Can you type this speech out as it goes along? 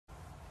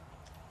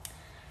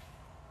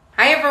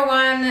Hi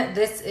everyone,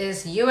 this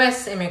is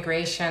U.S.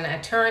 Immigration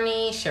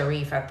Attorney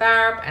Sharifa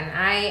Tharpe, and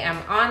I am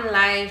on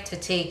live to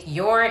take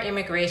your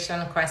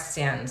immigration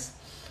questions.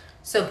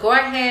 So go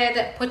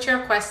ahead, put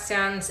your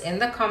questions in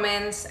the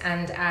comments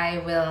and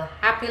I will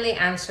happily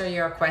answer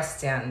your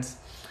questions.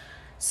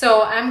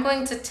 So I'm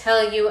going to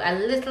tell you a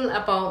little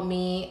about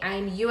me.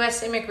 I'm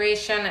U.S.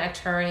 Immigration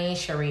Attorney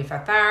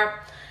Sharifa Tharpe,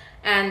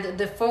 and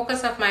the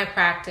focus of my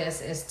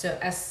practice is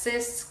to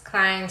assist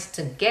clients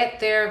to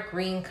get their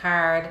green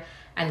card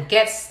and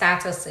get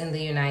status in the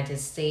United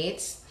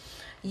States.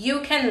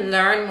 You can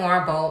learn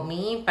more about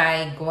me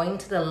by going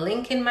to the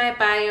link in my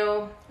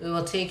bio. It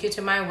will take you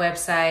to my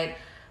website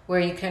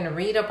where you can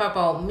read up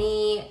about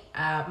me,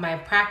 my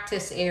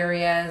practice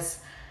areas,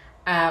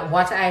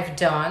 what I've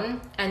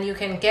done, and you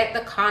can get the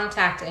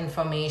contact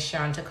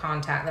information to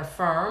contact the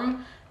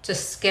firm to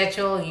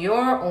schedule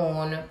your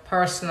own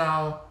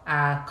personal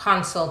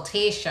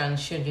consultation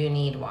should you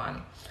need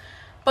one.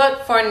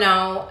 But for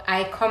now,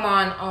 I come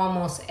on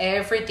almost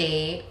every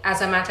day,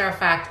 as a matter of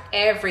fact,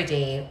 every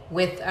day,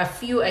 with a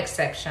few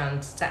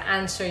exceptions, to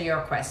answer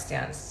your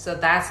questions. So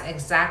that's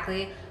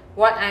exactly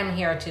what I'm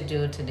here to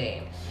do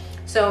today.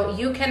 So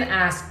you can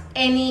ask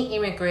any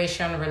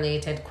immigration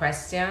related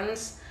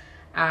questions.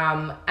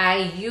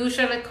 I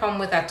usually come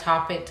with a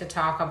topic to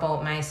talk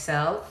about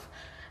myself.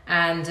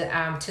 And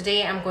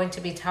today I'm going to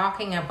be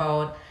talking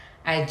about,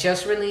 I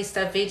just released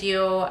a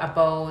video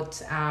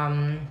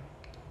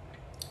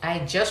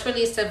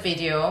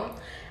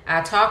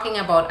talking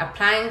about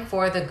applying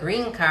for the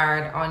green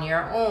card on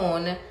your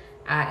own,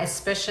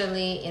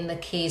 especially in the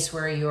case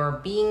where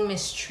you're being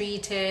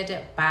mistreated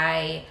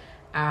by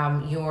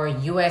your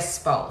U.S.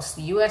 spouse.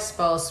 U.S.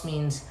 spouse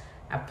means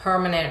a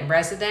permanent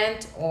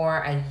resident or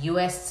a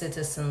U.S.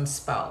 citizen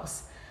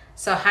spouse.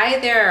 So hi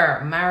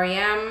there,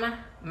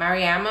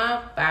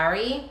 Mariama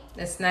Barry.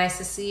 It's nice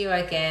to see you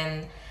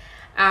again.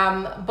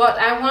 But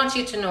I want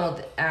you to know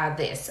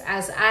this,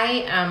 as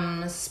I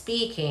am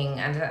speaking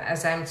and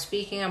as I'm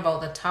speaking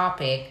about the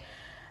topic,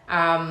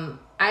 I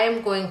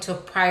am going to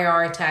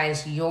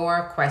prioritize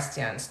your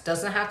questions.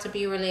 Doesn't have to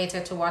be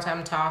related to what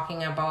I'm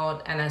talking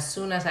about. And as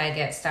soon as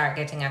I start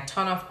getting a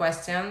ton of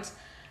questions,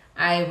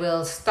 I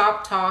will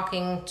stop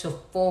talking to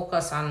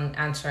focus on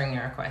answering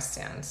your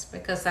questions,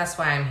 because that's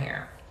why I'm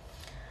here.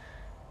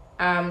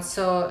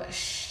 So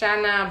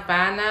Shana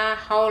Bana,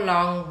 how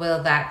long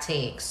will that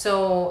take?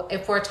 So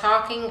if we're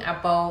talking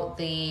about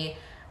the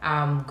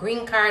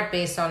green card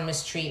based on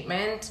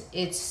mistreatment,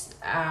 it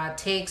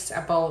takes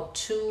about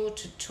 2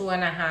 to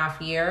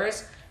 2.5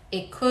 years.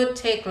 It could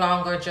take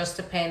longer, just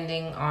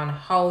depending on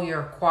how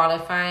you're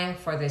qualifying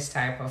for this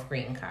type of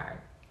green card.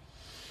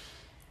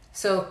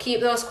 So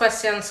keep those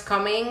questions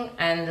coming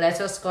and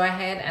let us go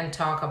ahead and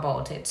talk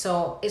about it.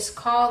 So it's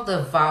called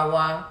the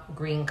VAWA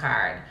green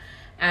card.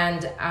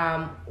 And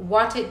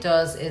what it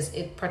does is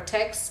it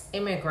protects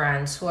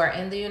immigrants who are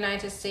in the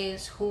United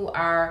States who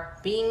are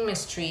being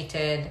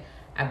mistreated,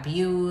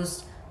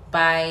 abused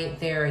by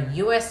their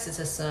U.S.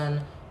 citizen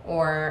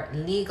or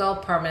legal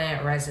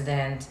permanent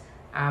resident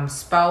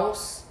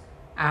spouse,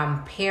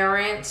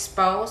 parent,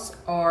 spouse,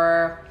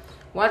 or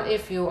what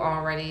if you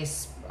already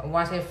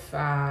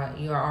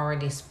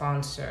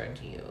sponsored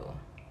you?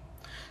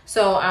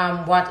 So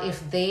what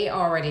if they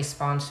already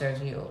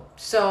sponsored you?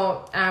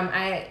 So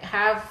I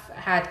have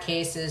had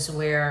cases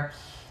where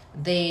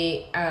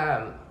the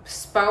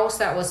spouse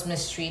that was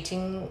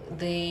mistreating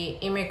the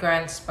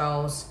immigrant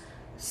spouse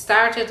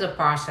started the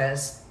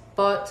process,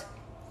 but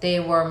they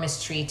were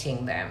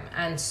mistreating them.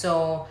 And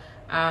so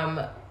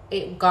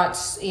it got,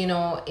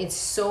 it's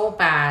so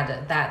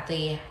bad that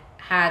they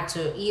had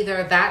to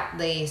either that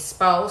the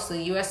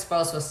U.S.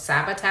 spouse was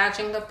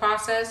sabotaging the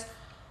process,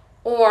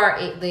 or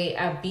the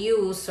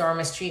abuse or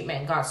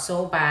mistreatment got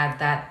so bad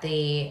that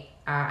they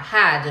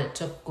had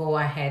to go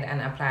ahead and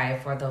apply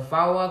for the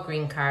VAWA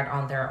green card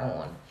on their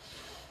own.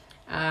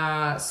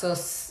 So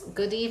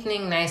good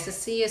evening, nice to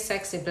see you,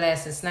 Sexy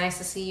Bless. It's nice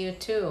to see you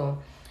too.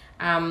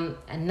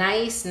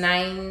 Nice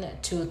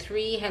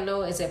 923,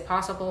 hello. Is it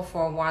possible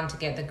for one to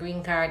get the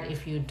green card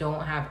if you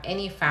don't have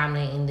any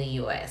family in the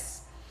U.S.?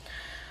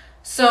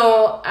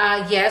 So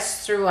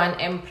yes, through an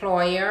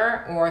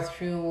employer or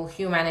through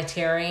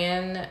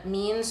humanitarian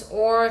means,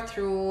 or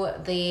through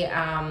the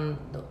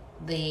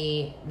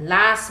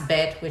last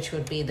bet, which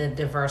would be the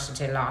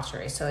diversity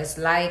lottery. So it's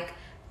like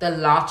the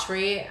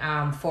lottery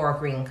for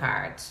green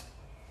cards.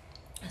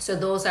 So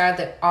those are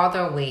the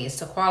other ways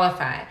to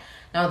qualify.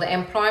 Now the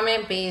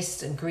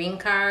employment-based green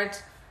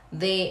cards,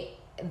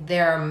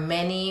 there are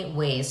many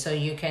ways. So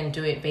you can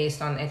do it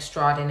based on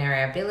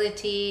extraordinary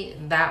ability.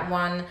 That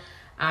one.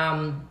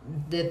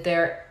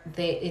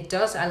 It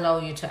does allow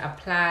you to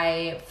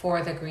apply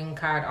for the green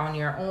card on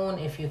your own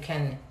if you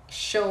can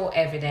show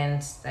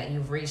evidence that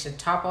you've reached the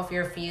top of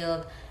your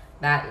field,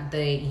 that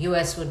the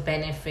U.S. would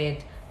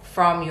benefit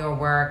from your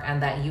work, and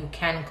that you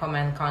can come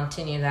and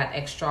continue that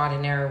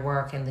extraordinary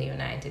work in the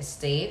United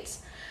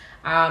States.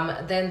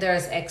 Then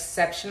there's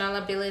exceptional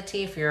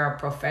ability if you're a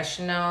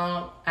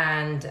professional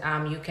and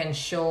you can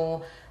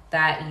show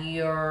that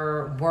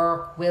your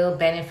work will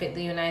benefit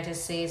the United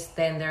States,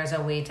 then there's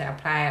a way to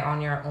apply on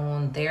your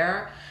own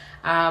there.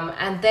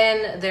 And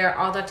then there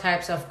are other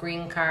types of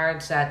green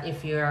cards that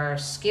if you're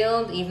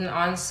skilled, even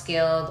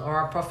unskilled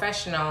or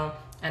professional,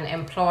 an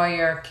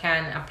employer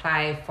can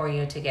apply for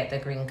you to get the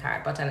green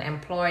card, but an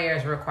employer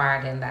is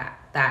required in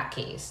that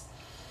case.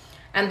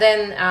 And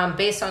then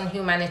based on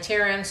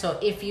humanitarian, so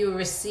if you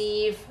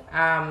receive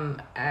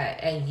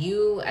a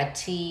U, a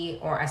T,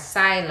 or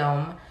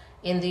asylum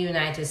in the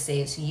United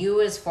States,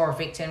 U is for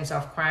victims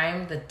of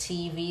crime, the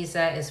T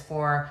visa is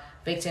for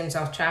victims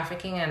of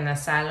trafficking, and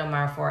asylum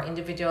are for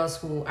individuals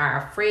who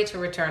are afraid to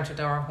return to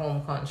their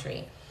home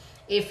country.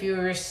 If you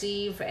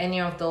receive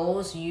any of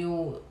those,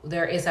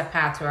 there is a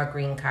path to a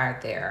green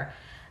card there.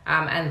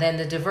 And then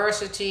the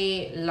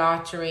diversity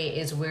lottery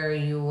is where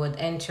you would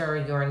enter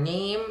your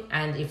name,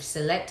 and if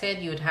selected,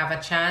 you'd have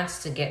a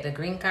chance to get the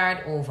green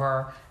card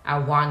over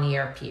a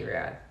 1-year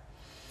period.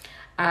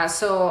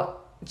 So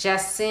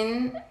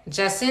Jacinta,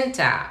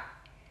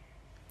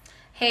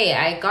 hey,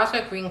 I got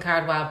a green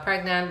card while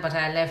pregnant, but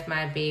I left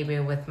my baby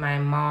with my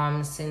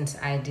mom since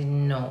I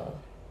didn't know.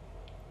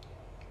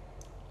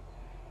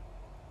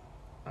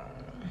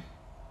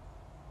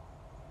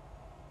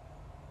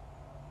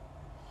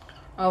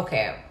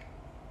 Okay.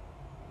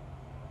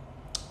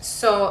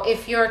 So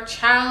if your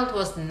child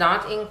was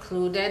not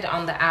included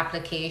on the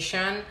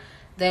application,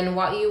 then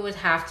what you would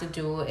have to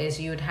do is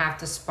you'd have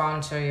to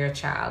sponsor your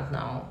child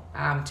now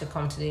to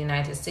come to the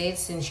United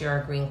States, since you're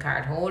a green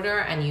card holder,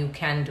 and you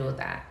can do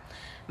that.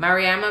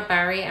 Mariama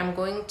Barry, I'm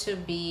going to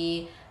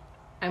be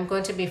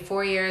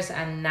 4 years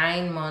and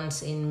 9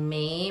 months in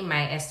May.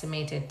 My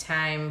estimated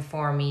time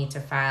for me to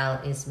file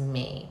is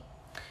May.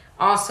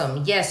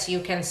 Awesome. Yes, you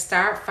can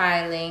start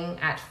filing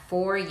at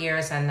 4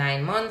 years and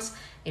 9 months.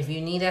 If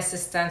you need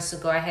assistance to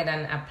go ahead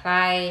and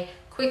apply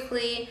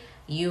quickly,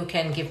 you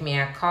can give me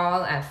a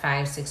call at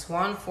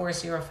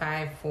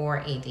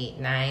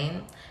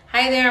 561-405-4889.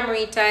 Hi there,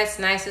 Marita. It's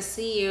nice to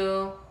see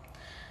you.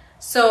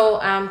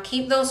 So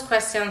keep those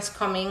questions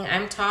coming.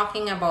 I'm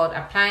talking about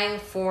applying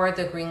for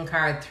the green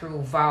card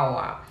through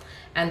VAWA.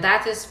 And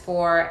that is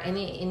for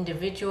any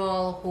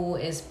individual who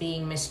is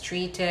being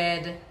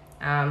mistreated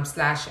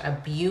 /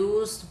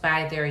 abused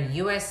by their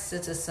U.S.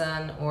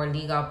 citizen or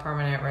legal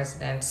permanent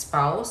resident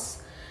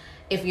spouse.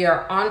 If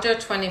you're under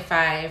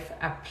 25,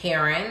 a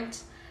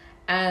parent,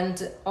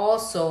 and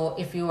also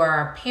if you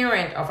are a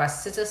parent of a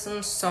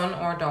citizen's son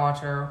or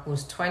daughter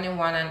who's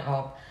 21 and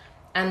up,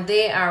 and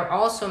they are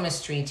also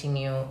mistreating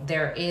you,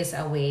 there is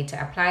a way to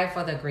apply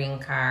for the green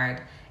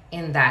card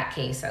in that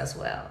case as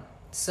well.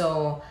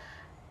 So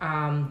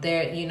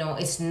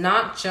it's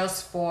not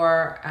just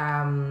for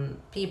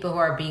people who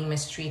are being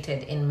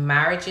mistreated in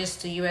marriages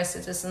to U.S.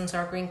 citizens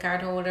or green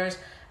card holders,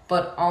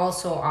 but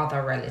also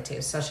other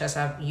relatives, such as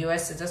a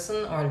U.S.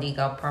 citizen or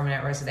legal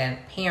permanent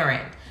resident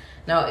parent.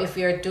 Now, if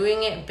you're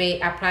doing it,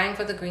 applying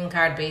for the green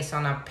card based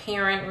on a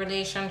parent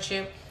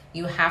relationship,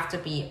 you have to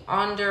be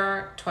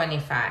under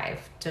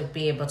 25 to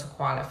be able to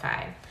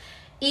qualify.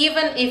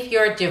 Even if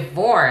you're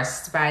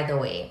divorced, by the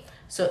way.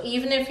 So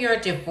even if you're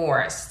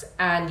divorced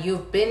and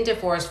you've been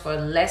divorced for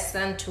less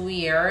than 2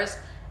 years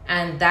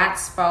and that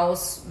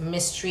spouse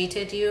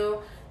mistreated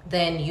you,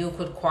 then you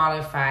could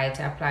qualify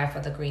to apply for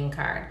the green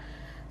card.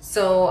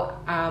 So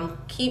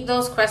keep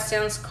those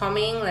questions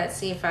coming. Let's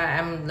see if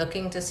I'm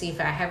looking to see if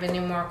I have any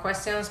more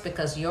questions,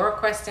 because your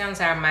questions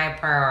are my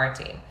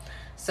priority.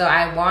 So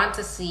I want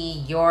to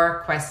see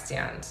your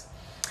questions.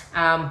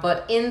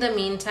 But in the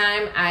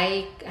meantime,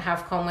 I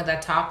have come with a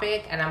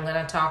topic, and I'm going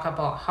to talk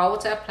about how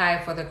to apply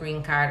for the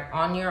green card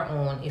on your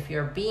own if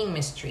you're being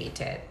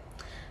mistreated.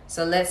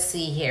 So let's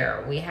see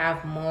here. We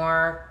have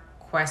more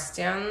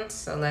questions.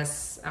 So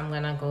I'm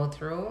going to go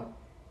through.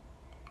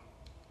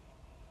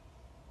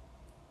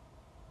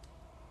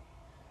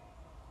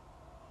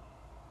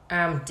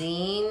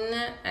 Dean,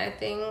 I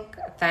think,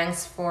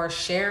 thanks for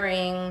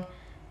sharing.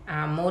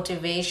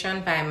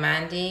 Motivation by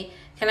Mandy.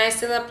 Can I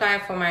still apply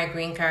for my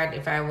green card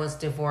if I was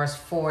divorced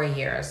 4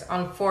 years?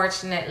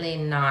 Unfortunately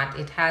not.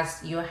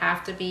 You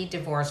have to be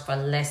divorced for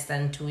less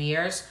than 2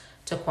 years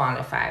to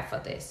qualify for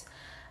this.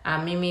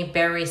 Mimi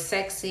Berry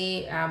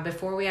Sexy,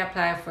 before we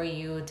apply for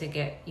you to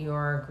get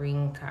your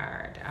green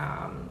card,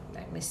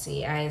 let me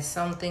see.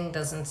 Something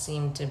doesn't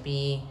seem to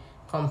be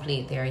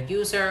complete there.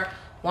 User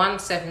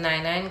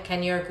 1799,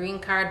 can your green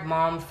card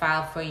mom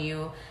file for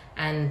you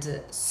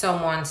and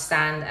someone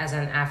stand as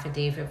an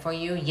affidavit for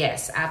you?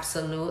 Yes,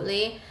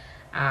 absolutely.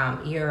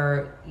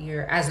 You're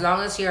as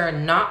long as you're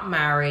not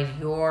married,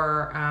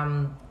 your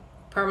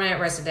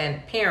permanent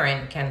resident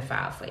parent can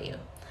file for you.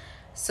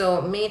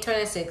 So May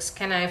 26th,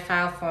 can I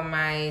file for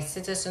my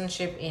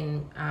citizenship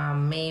in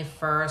May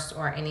 1st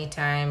or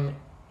anytime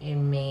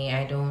in May?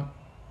 I don't.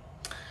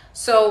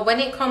 So when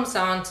it comes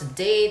on to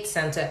dates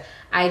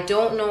I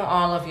don't know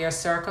all of your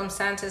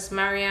circumstances,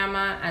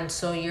 Mariama, and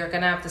so you're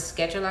going to have to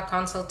schedule a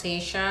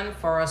consultation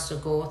for us to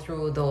go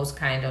through those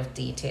kind of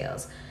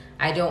details.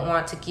 I don't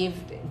want to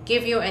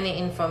give you any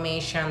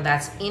information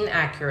that's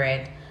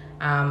inaccurate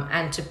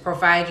And to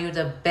provide you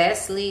the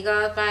best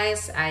legal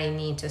advice, I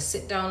need to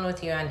sit down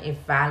with you and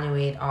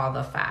evaluate all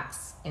the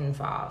facts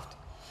involved.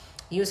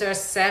 User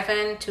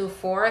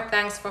 724,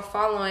 thanks for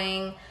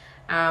following.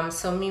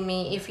 So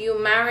Mimi, if you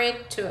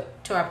married to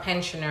a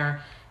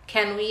pensioner,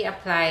 can we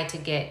apply to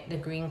get the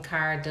green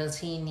card? Does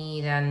he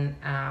need an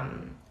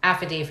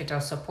affidavit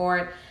of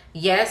support?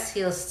 Yes,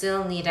 he'll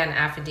still need an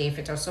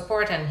affidavit of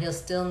support, and he'll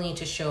still need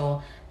to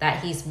show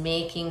that he's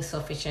making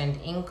sufficient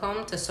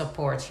income to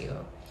support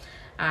you.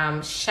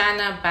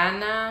 Shana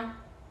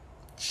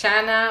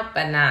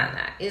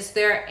Banana, is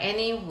there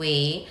any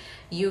way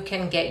you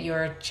can get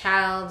your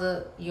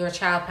child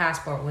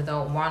passport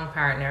without one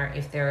partner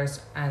if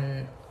there's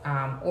an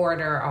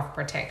order of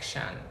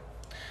protection?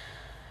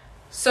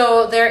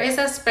 So there is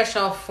a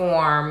special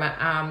form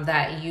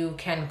that you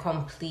can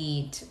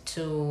complete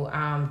to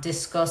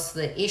discuss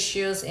the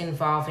issues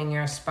involving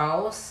your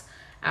spouse.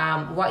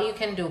 What you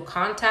can do,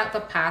 contact the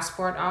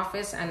passport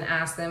office and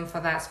ask them for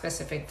that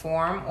specific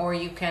form, or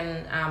you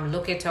can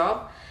look it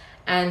up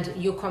and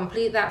you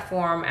complete that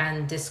form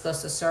and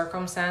discuss the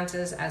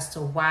circumstances as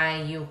to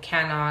why you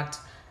cannot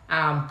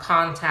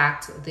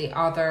contact the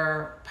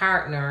other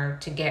partner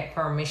to get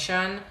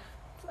permission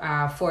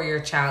for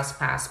your child's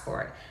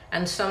passport.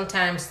 And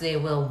sometimes they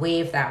will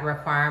waive that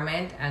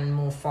requirement and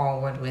move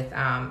forward with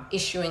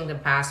issuing the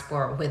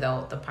passport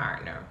without the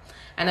partner.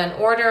 And an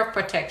order of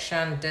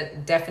protection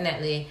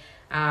definitely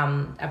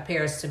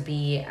appears to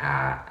be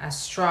a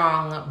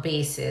strong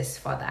basis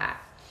for that.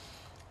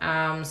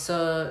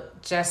 So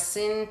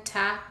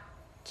Jacinta,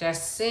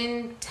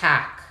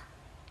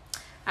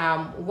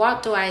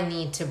 what do I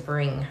need to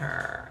bring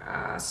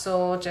her?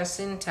 So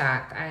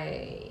Jacinta,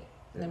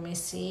 let me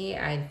see.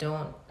 I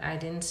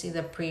didn't see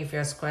the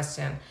previous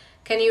question.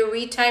 Can you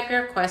retype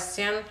your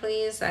question,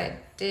 please? I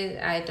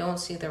don't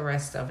see the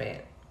rest of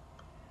it.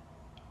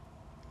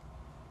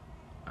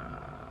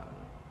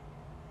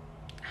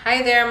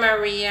 Hi there,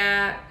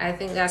 Maria. I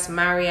think that's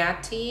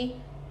Mariatti.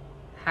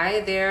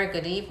 Hi there.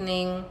 Good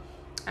evening.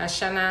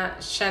 Shana,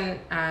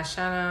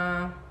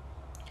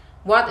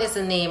 what is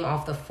the name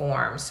of the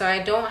form? So I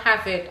don't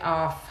have it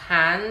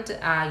offhand.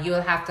 You'll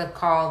have to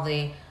call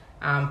the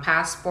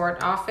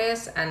passport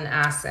office and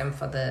ask them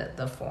for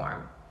the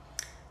form.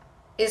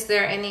 Is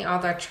there any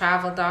other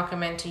travel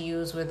document to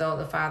use without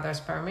the father's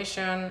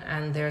permission?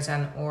 And there's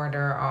an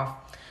order of.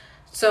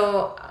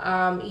 So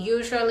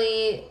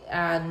usually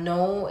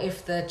no,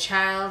 if the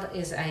child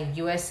is a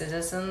U.S.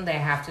 citizen, they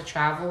have to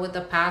travel with the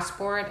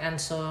passport.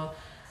 And so,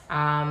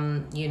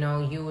 you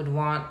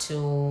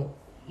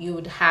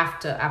would have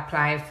to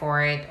apply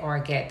for it or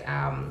get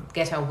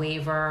a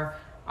waiver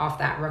of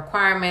that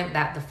requirement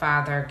that the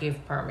father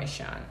give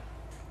permission.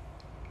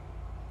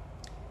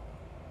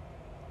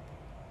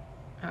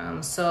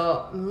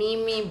 So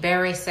Mimi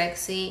Very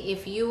Sexy,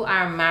 if you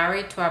are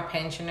married to a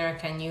pensioner,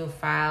 can you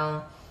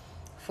file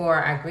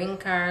for a green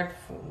card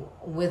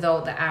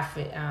without the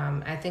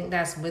I think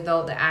that's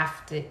without the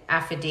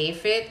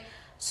affidavit.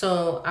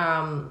 So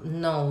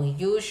no,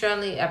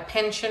 usually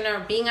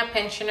being a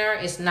pensioner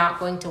is not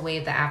going to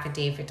waive the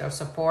affidavit of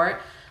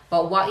support.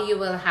 But what you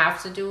will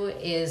have to do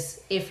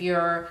is, if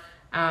your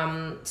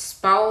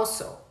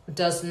spouse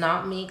does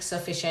not make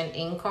sufficient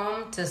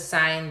income to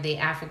sign the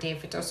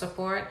affidavit of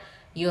support,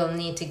 you'll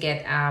need to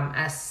get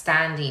a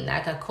standing,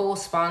 like a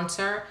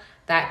co-sponsor.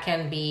 That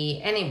can be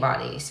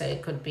anybody. So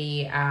it could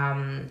be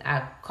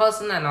a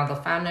cousin, another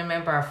family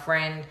member, a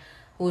friend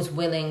who's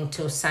willing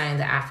to sign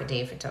the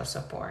affidavit of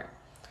support.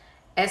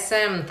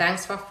 SM,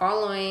 thanks for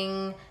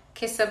following.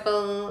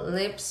 Kissable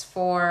Lips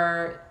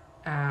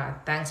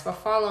thanks for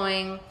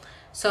following.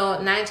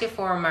 So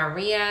 94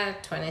 Maria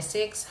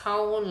 26,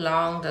 how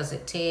long does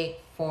it take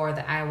for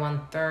the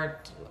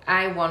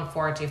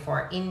I-140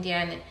 for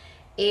Indian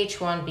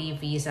H-1B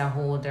visa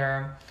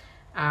holder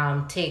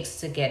takes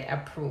to get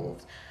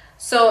approved?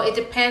 So it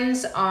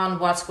depends on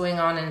what's going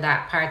on in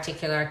that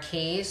particular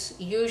case.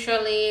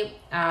 Usually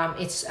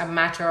it's a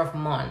matter of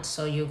months.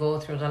 So you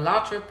go through the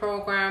lottery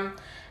program,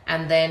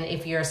 and then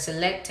if you're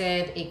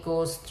selected, it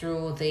goes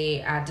through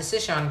the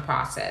decision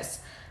process.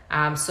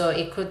 So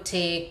it could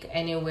take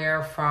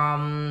anywhere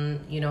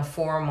from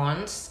 4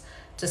 months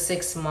to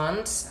 6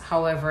 months.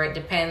 However, it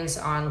depends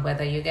on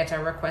whether you get a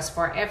request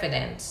for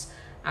evidence,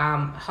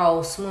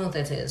 how smooth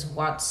it is,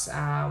 whether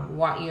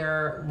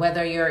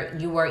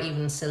you were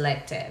even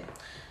selected.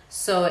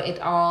 So it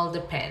all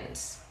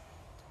depends.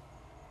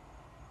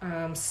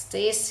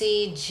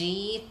 Stacy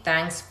G,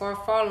 thanks for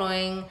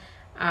following.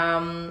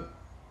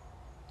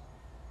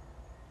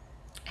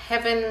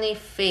 Heavenly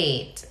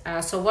Fate.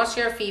 So what's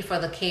your fee for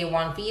the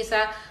K1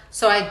 visa?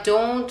 So I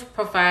don't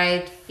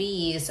provide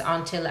fees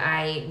until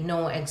I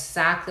know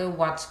exactly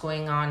what's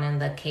going on in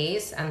the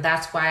case, and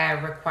that's why I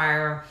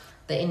require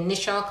the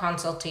initial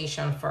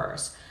consultation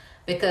first.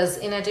 Because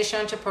in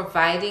addition to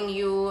providing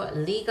you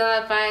legal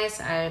advice,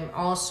 I'm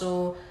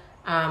also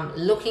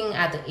looking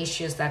at the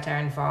issues that are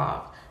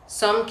involved.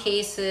 Some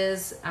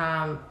cases,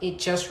 it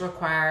just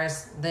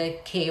requires the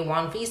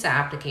K1 visa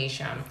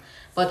application.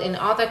 But in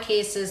other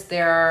cases,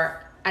 there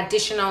are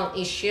additional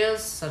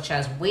issues such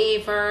as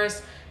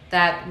waivers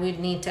that we'd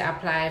need to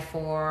apply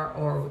for,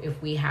 or if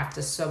we have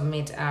to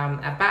submit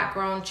a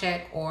background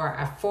check or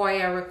a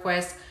FOIA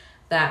request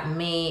that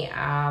may,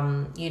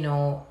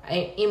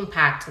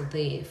 impact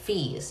the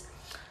fees.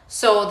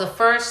 So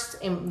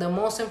the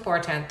most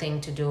important thing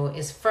to do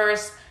is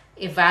first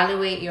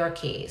evaluate your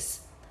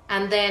case,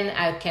 and then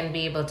I can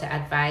be able to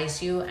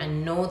advise you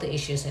and know the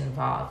issues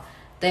involved.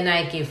 Then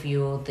I give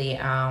you the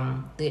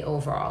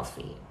overall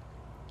fee.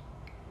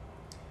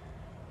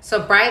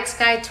 So Bright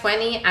Sky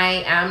 20,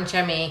 I am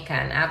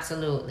Jamaican,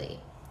 absolutely.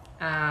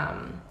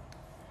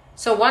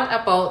 So what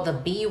about the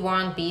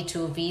B1,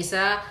 B2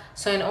 visa?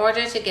 So in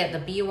order to get the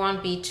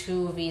B1,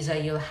 B2 visa,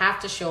 you'll have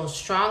to show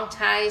strong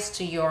ties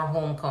to your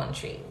home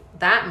country.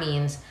 That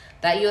means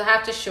that you'll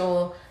have to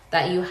show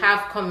that you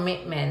have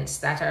commitments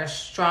that are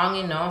strong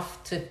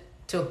enough to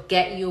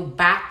get you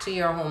back to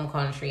your home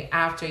country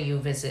after you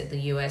visit the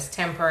U.S.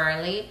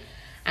 temporarily.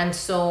 And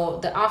so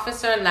the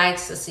officer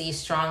likes to see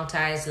strong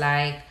ties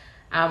like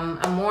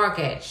a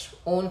mortgage,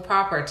 own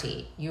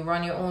property, you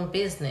run your own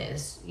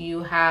business,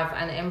 you have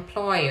an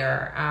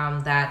employer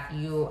that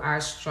you are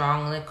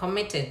strongly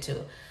committed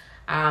to.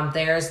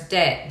 There's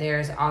debt,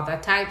 there's other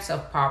types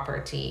of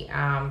property,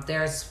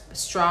 there's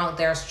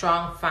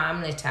strong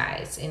family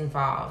ties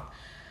involved.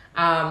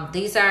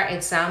 These are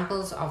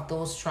examples of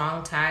those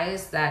strong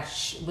ties that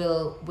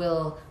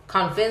will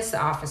convince the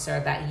officer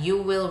that you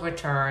will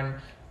return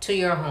to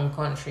your home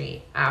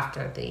country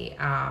after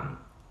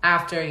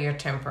your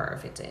temporary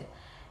visit.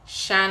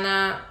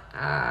 Shanna,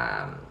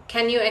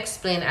 can you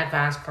explain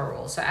advance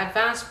parole? So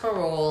advance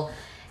parole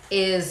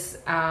is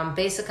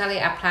basically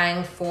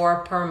applying for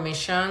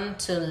permission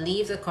to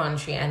leave the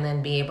country and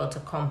then be able to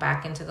come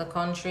back into the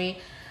country.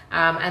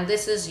 And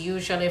this is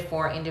usually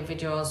for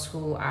individuals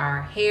who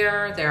are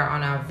here, they're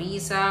on a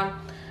visa,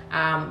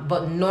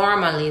 but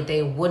normally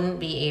they wouldn't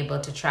be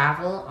able to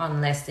travel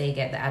unless they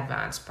get the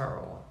advance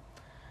parole.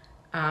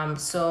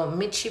 So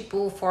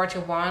Michibu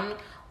 41,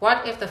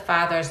 what if the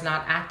father is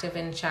not active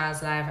in the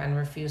child's life and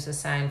refuses to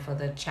sign for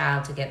the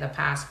child to get the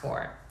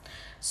passport?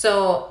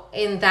 So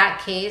in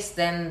that case,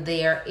 then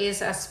there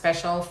is a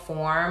special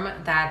form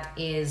that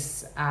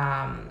is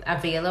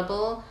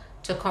available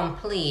to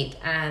complete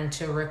and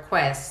to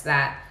request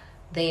that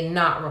they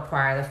not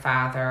require the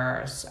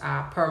father's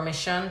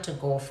permission to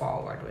go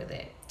forward with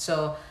it.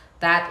 So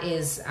that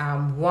is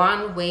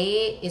one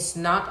way. It's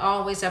not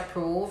always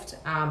approved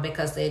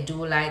because they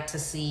do like to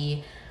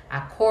see a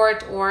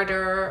court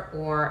order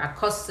or a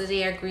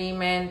custody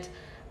agreement.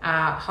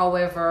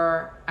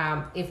 However,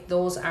 if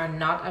those are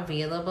not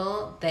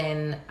available,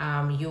 then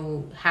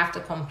you have to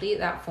complete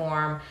that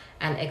form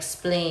and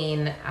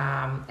explain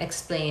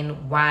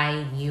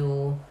why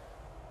you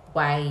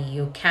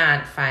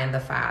can't find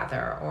the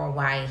father or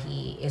why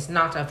he is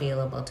not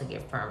available to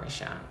give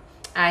permission.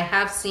 I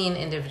have seen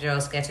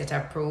individuals get it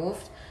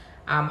approved.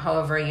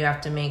 However, you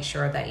have to make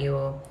sure that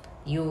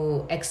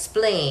you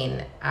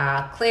explain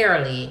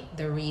clearly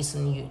the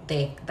reason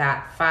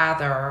that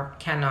father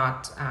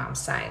cannot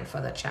sign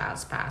for the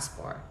child's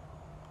passport.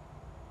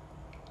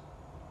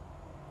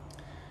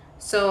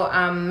 So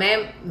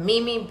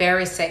Mimi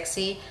Very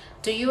Sexy,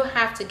 do you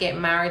have to get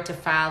married to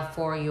file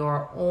for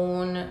your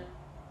own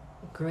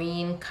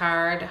green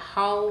card?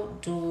 How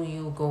do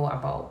you go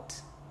about?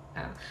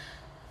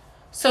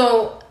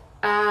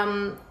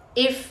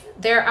 If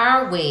there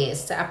are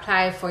ways to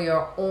apply for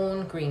your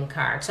own green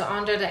card. So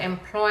under the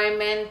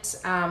employment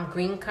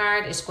green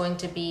card is going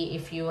to be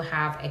if you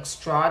have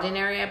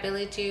extraordinary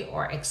ability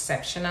or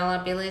exceptional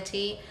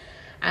ability.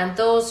 And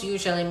those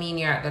usually mean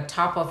you're at the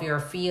top of your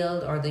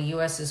field, or the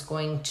U.S. is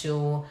going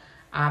to,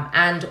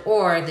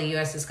 or the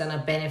U.S. is going to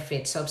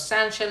benefit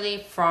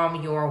substantially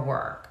from your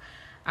work.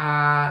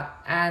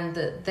 And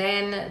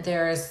then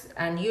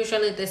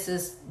usually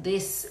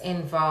this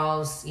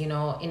involves,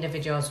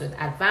 individuals with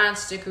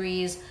advanced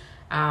degrees,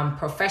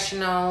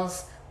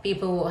 professionals,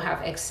 people who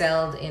have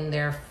excelled in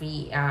their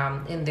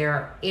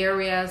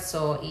areas.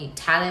 So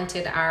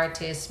talented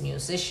artists,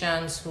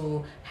 musicians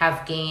who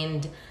have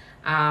gained,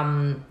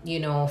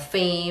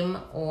 fame,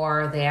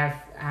 or they have,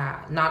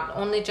 not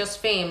only just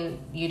fame,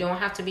 you don't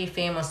have to be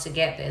famous to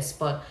get this,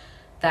 but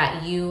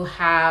that you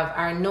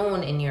are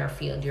known in your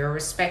field, you're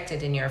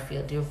respected in your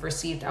field, you've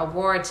received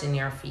awards in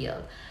your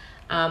field.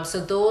 So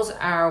those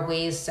are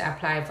ways to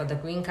apply for the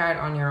green card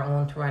on your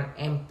own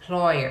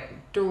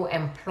through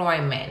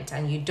employment,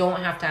 and you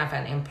don't have to have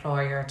an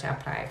employer to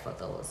apply for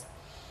those.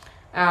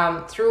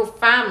 Through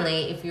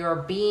family, if you're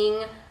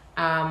being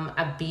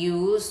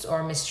abused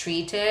or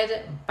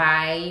mistreated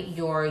by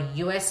your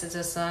U.S.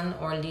 citizen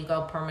or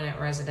legal permanent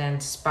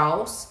resident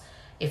spouse,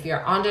 if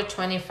you're under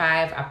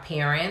 25, a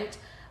parent,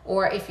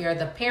 or if you're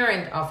the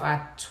parent of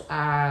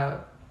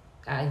a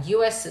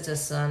U.S.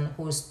 citizen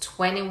who's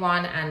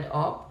 21 and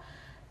up,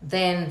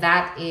 then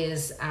that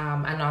is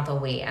another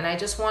way. And I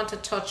just want to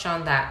touch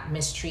on that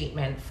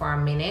mistreatment for a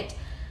minute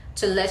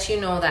to let you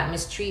know that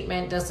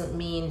mistreatment doesn't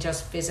mean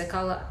just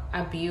physical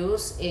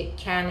abuse. It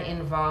can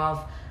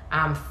involve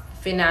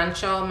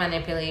financial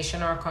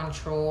manipulation or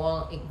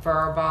control,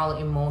 verbal,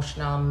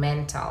 emotional,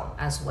 mental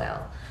as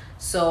well.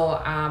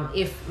 So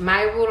if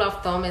my rule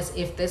of thumb is,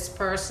 if this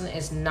person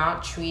is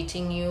not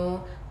treating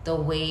you the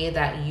way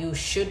that you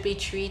should be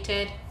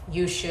treated,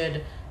 you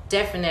should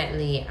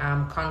definitely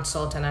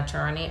consult an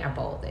attorney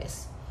about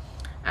this.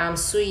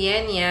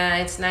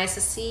 Suyenya, it's nice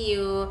to see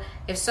you.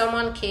 If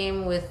someone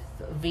came with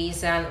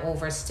visa and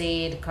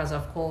overstayed because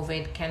of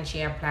COVID, can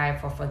she apply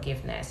for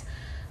forgiveness?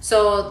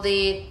 So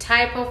the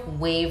type of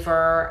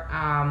waiver,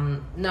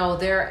 no,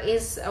 there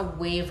is a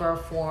waiver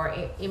for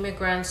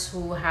immigrants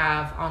who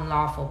have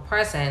unlawful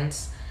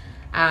presence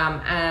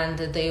and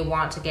they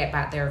want to get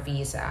back their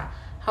visa.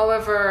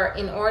 However,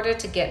 in order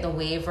to get the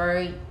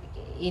waiver,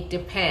 it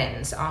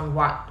depends on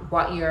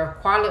what you're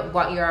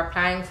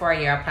applying for.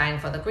 You're applying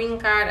for the green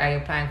card, are you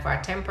applying for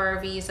a temporary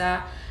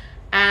visa,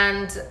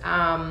 and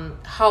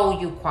how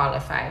you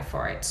qualify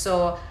for it.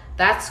 So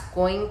that's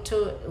going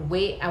to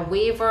a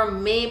waiver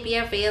may be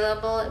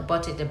available,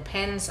 but it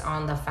depends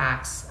on the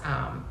facts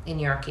in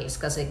your case,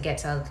 because it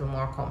gets a little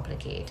more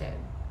complicated.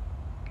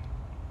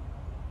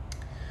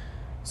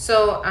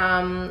 So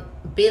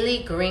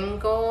Billy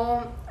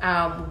Gringo,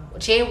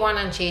 J1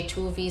 and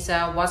J2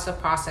 visa, what's the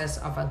process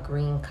of a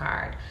green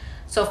card?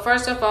 So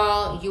first of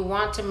all, you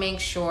want to make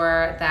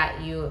sure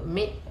that you,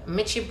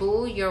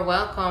 Michibu, you're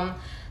welcome.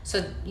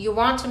 So you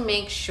want to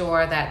make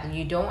sure that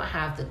you don't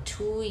have the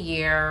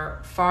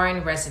 2-year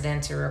foreign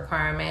residency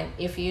requirement.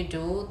 If you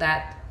do,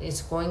 that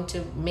is going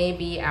to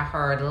maybe a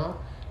hurdle,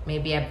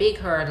 maybe a big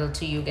hurdle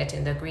to you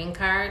getting the green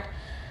card.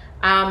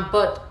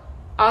 But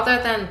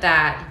other than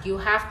that, you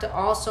have to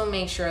also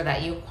make sure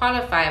that you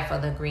qualify for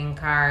the green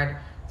card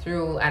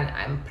through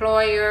an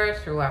employer,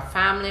 through a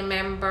family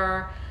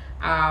member,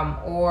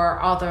 or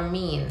other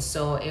means.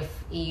 So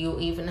if you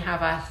even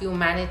have a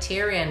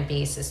humanitarian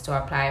basis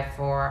to apply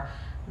for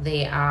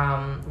the,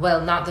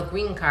 well, not the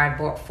green card,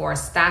 but for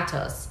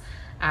status,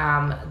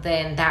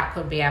 then that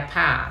could be a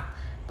path.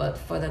 But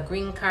for the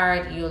green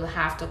card, you'll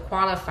have to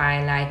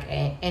qualify like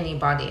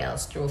anybody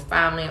else, through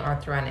family or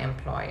through an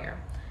employer.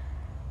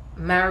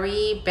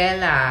 Marie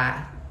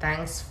Bella,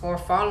 thanks for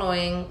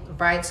following.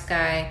 Bright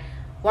Sky,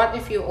 what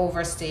if you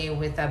overstay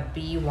with a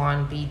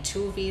B1,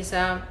 B2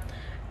 visa?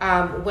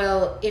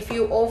 Well, if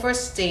you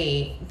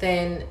overstay,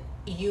 then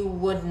you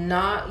would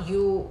not,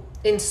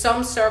 in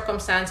some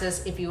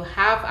circumstances, if you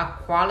have a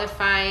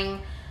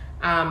qualifying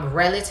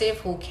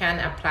relative who can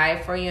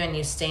apply for you and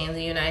you stay in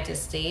the United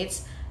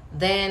States,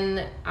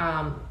 then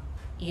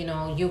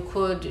you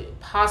could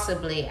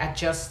possibly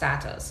adjust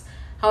status.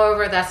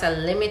 However, that's a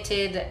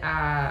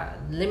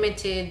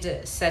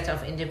limited set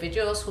of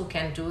individuals who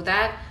can do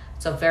that.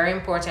 So very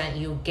important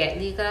you get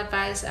legal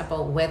advice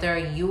about whether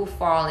you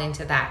fall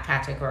into that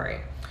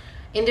category.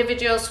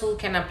 Individuals who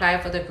can apply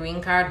for the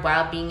green card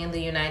while being in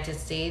the United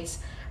States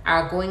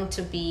are going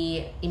to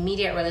be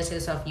immediate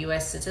relatives of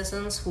U.S.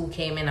 citizens who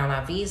came in on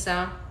a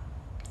visa,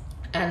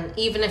 and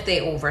even if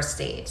they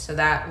overstayed. So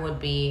that would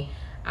be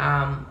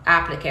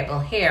applicable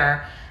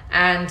here.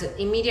 And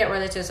immediate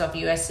relatives of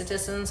U.S.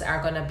 citizens are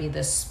going to be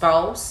the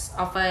spouse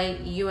of a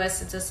U.S.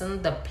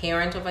 citizen, the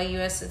parent of a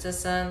U.S.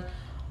 citizen,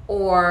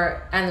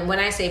 and when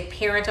I say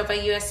parent of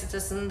a U.S.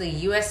 citizen, the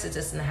U.S.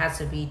 citizen has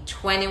to be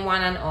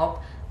 21 and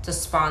up to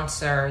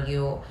sponsor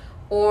you,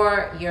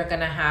 or you're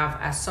going to have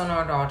a son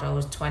or daughter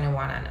who's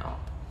 21 and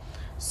up.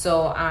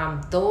 So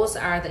those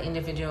are the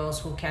individuals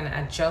who can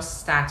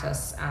adjust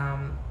status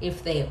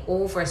if they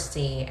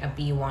overstay a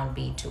B1,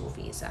 B2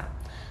 visa.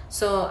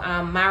 So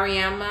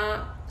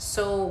Mariama,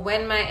 so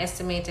when my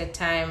estimated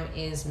time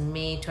is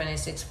May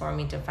 26 for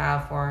me to file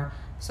for,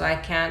 so I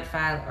can't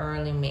file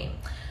early May.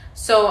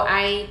 So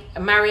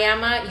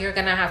Mariama, you're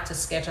gonna have to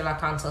schedule a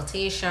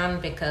consultation,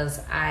 because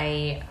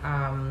I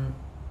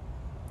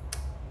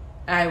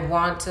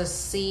want to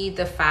see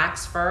the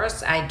facts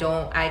first.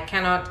 I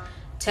cannot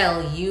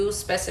tell you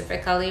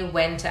specifically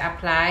when to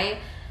apply,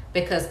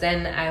 because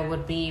then I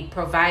would be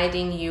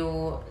providing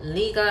you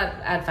legal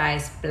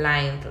advice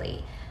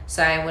blindly.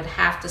 So I would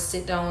have to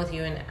sit down with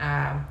you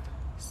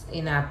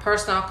in a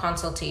personal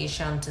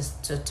consultation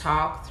to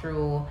talk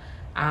through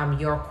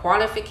your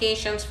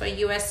qualifications for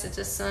U.S.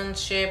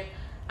 citizenship,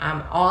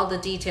 all the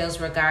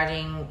details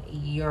regarding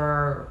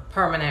your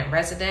permanent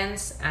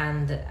residence,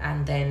 and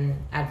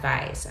then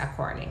advise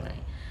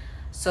accordingly.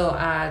 So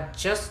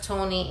Just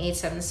Tony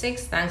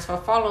 876, thanks for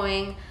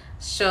following.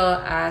 So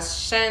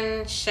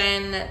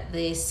Shen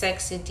the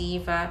sexy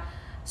diva.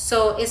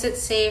 So is it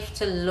safe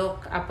to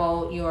look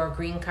about your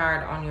green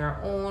card on your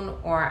own,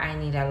 or I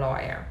need a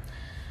lawyer?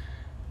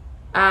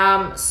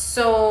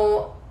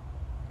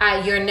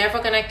 You're never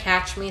gonna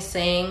catch me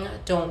saying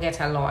don't get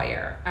a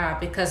lawyer,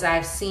 because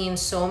I've seen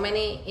so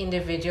many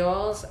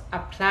individuals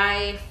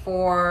apply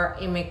for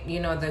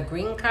the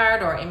green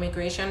card or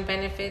immigration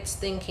benefits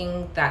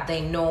thinking that they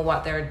know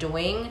what they're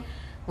doing,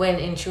 when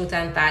in truth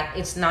and fact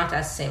it's not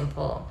as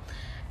simple.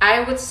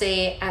 I would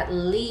say at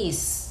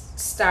least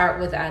start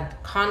with a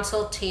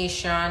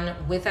consultation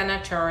with an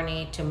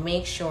attorney to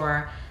make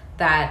sure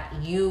that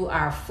you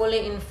are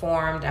fully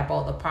informed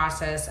about the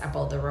process,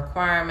 about the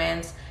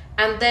requirements,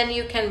 And then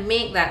you can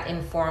make that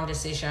informed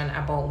decision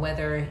about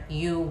whether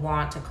you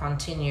want to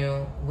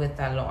continue with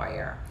a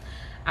lawyer.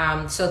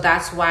 So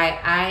that's why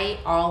I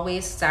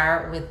always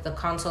start with the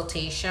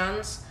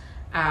consultations,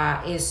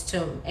 is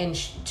to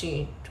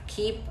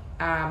keep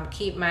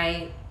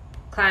my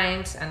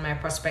clients and my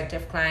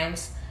prospective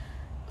clients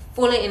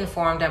fully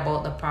informed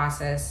about the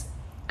process,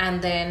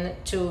 and then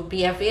to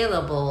be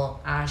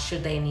available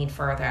should they need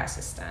further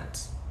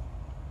assistance.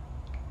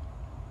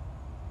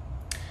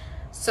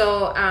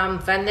 So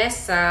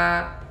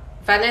Vanessa,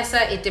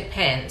 it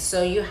depends.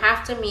 So you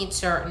have to meet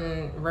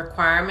certain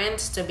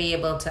requirements to be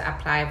able to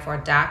apply for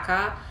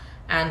DACA.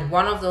 And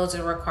one of those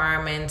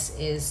requirements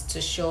is to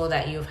show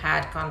that you've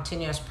had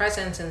continuous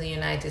presence in the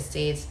United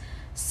States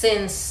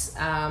since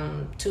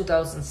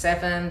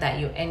 2007, that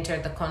you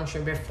entered the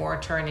country before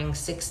turning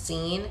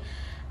 16.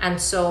 And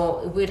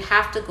so we'd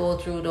have to go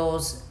through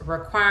those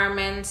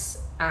requirements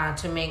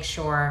to make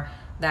sure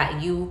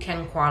that you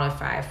can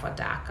qualify for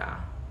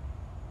DACA.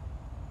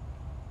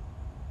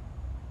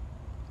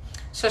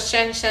 So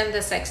Shen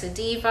the Sexy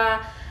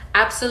Diva,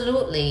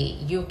 absolutely,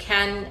 you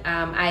can.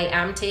 I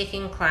am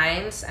taking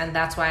clients, and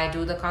that's why I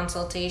do the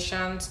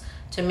consultations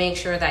to make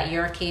sure that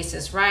your case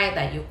is right,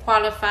 that you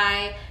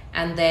qualify,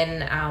 and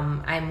then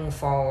I move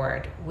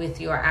forward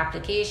with your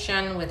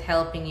application, with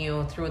helping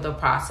you through the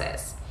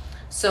process.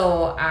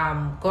 So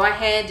go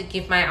ahead,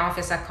 give my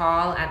office a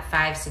call at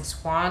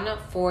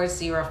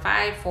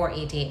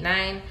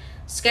 561-405-4889,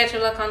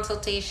 schedule a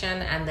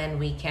consultation, and then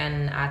we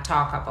can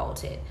talk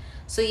about it.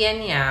 So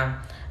Yenya,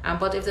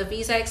 but if the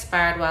visa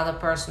expired while the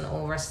person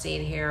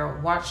overstayed here,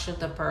 what should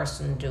the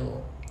person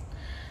do?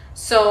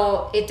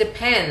 So it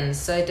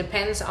depends. So it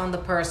depends on the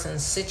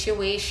person's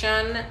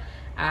situation.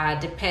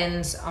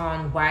 Depends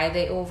on why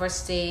they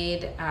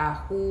overstayed,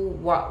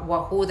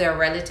 who their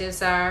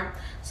relatives are.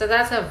 So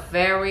that's a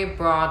very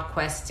broad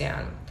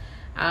question.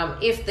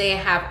 If they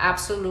have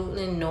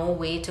absolutely no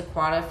way to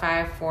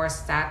qualify for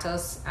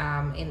status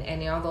in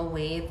any other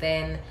way,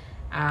 then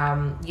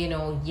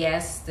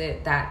yes,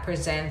 that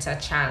presents a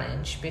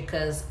challenge,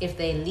 because if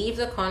they leave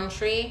the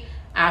country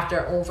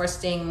after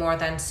overstaying more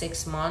than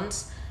 6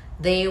 months,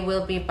 they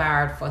will be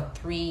barred for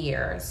 3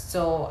 years.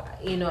 So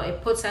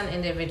it puts an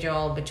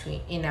individual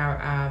in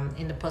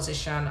the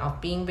position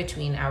of being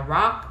between a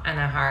rock and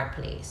a hard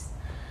place.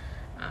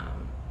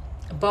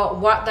 But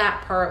what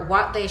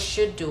they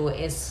should do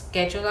is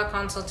schedule a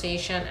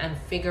consultation and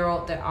figure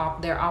out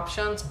their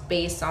options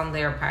based on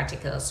their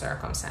particular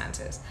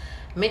circumstances.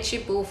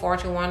 Michibu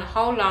 41,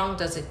 how long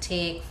does it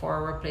take for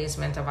a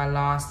replacement of a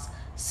lost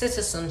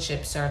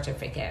citizenship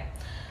certificate?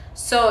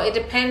 So it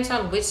depends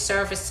on which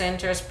service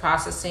center is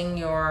processing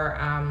your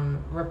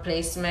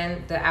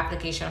replacement, the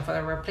application for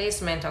the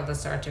replacement of the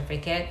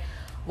certificate.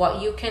 What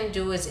you can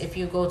do is, if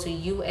you go to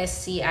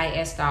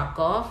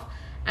uscis.gov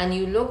and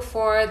you look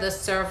for the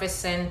service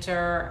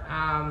center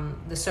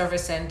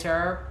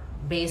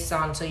based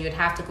on, so you'd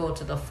have to go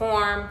to the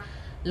form,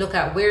 look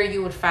at where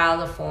you would file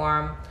the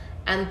form,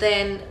 and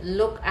then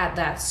look at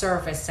that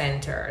service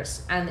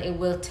centers, and it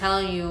will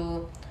tell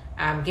you,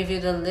 give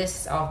you the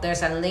list of,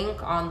 there's a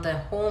link on the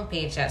home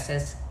page that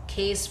says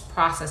case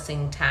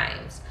processing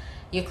times.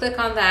 You click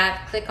on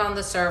that, click on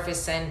the service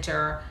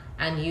center,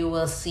 and you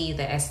will see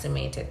the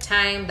estimated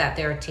time that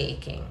they're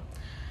taking.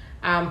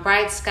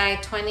 Bright Sky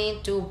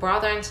 20, do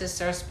brother and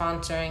sister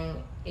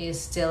sponsoring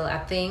is still a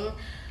thing?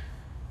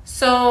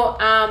 So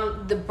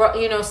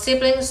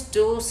siblings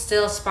do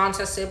still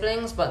sponsor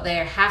siblings, but they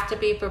have to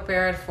be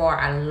prepared for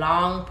a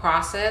long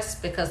process,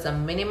 because the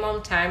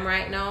minimum time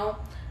right now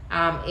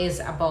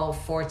is about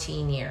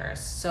 14 years.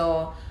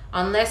 So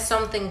unless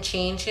something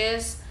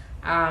changes,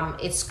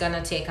 it's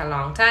gonna take a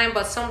long time,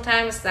 but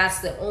sometimes that's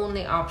the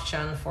only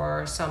option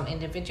for some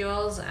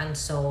individuals, and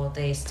so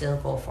they still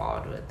go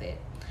forward with it.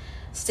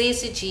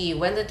 Stacy G,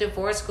 when the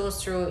divorce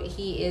goes through,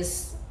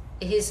 he's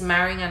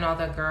marrying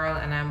another girl,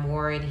 and I'm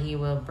worried he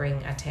will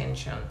bring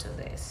attention to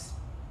this.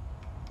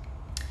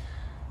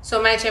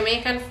 So my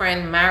Jamaican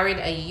friend married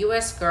a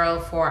US girl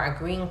for a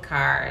green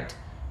card.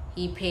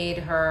 He paid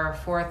her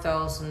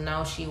 $4,000.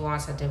 Now she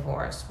wants a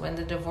divorce. When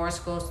the divorce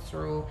goes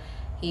through,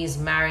 he's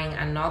marrying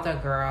another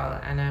girl,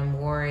 and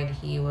I'm worried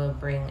he will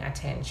bring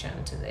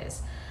attention to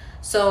this.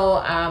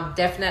 So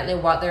definitely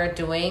what they're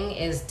doing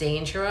is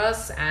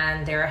dangerous,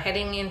 and they're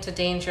heading into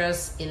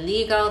dangerous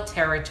illegal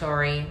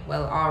territory.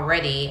 Well,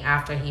 already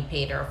after he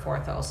paid her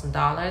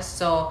 $4,000.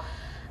 So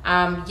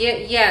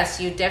yes,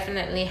 you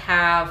definitely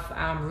have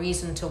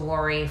reason to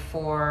worry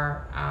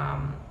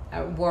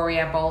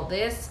about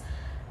this,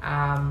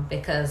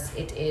 because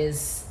it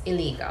is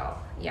illegal.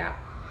 Yeah.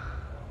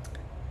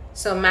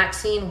 So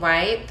Maxine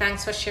White,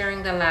 thanks for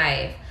sharing the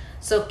live.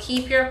 So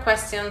keep your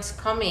questions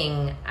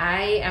coming.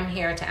 I am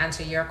here to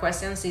answer your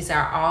questions. These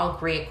are all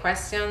great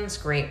questions,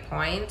 great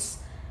points.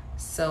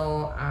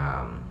 So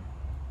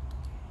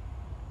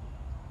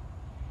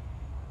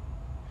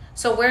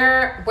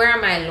where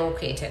am I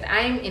located?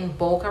 I'm in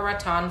Boca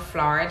Raton,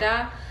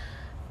 Florida.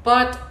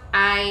 But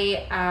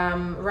I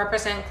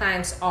represent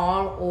clients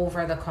all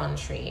over the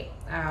country.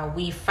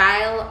 We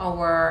file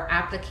our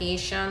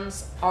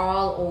applications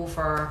all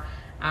over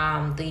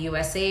the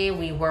USA.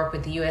 We work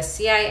with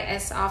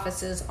USCIS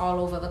offices all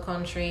over the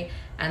country,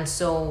 and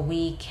so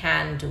we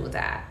can do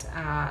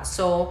that.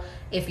 So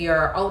if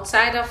you're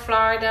outside of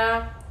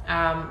Florida,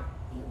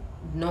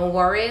 no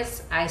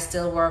worries. I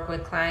still work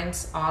with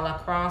clients all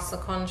across the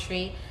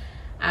country.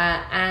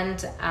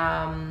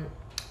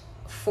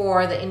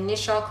 For the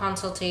initial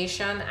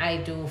consultation, I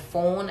do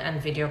phone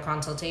and video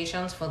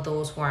consultations for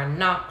those who are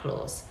not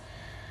close.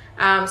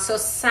 So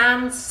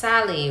Sam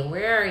Sally,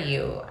 where are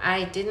you?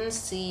 I didn't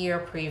see your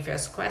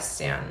previous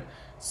question.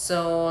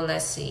 So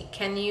let's see.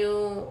 Can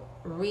you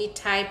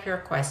retype your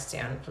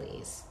question,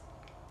 please?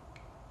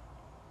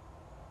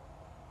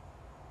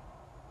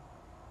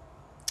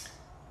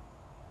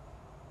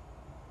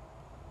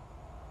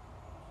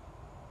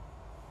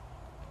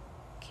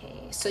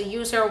 Okay, so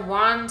user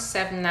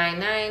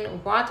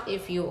 1799, what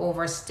if you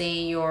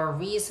overstay your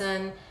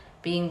reason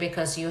being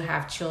because you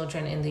have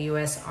children in the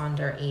US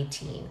under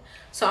 18?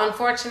 So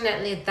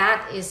unfortunately,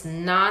 that is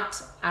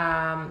not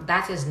a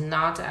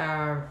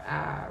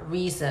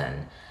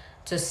reason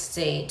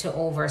to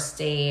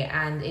overstay,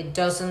 and it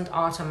doesn't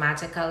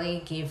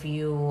automatically give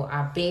you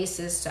a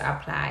basis to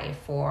apply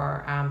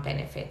for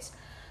benefits.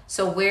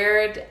 So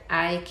Weird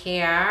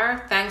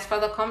IKR, thanks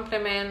for the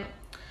compliment.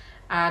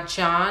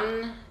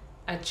 John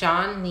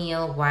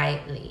Neil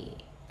Whiteley,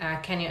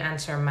 can you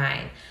answer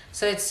mine?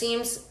 So it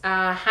seems,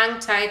 hang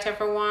tight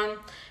everyone.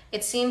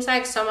 It seems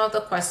like some of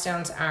the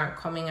questions aren't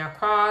coming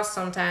across.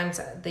 Sometimes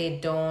they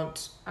don't.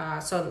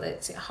 So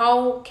let's see.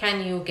 How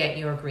can you get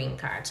your green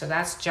card? So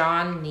that's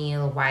John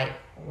Neil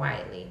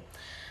Whiteley.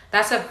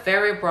 That's a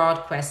very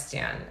broad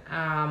question.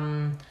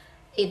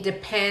 It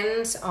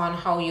depends on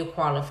how you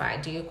qualify.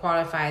 Do you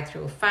qualify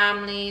through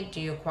family? Do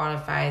you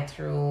qualify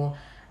through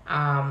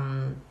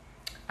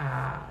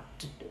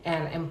an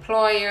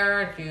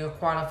employer? Do you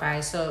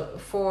qualify? So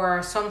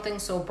for something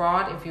so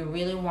broad, if you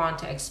really want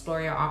to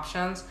explore your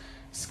options,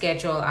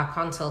 schedule a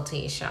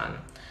consultation.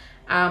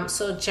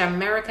 So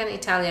Jamaican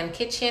Italian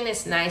Kitchen,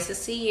 it's nice to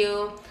see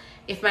you.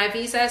 If my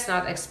visa is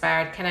not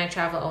expired, can I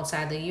travel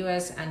outside the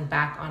US and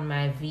back on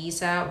my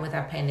visa with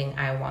a pending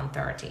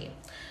I-130?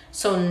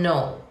 So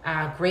no,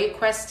 great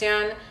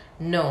question.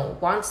 No,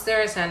 once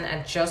there's an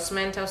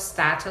adjustment of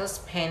status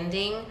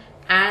pending,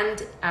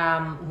 and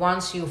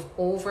once you've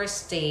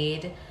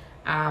overstayed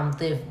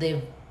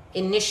the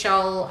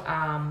initial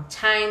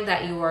time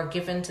that you were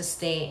given to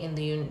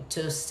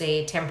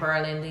stay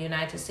temporarily in the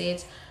United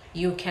States,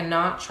 you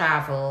cannot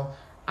travel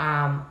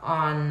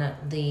on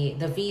the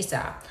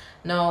visa.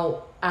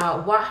 Now,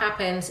 what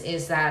happens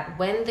is that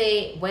when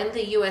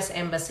the U.S.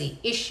 Embassy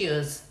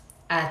issues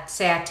a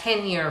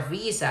 10-year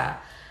visa,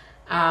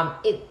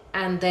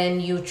 and then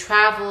you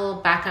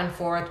travel back and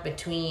forth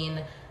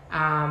between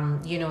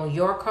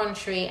your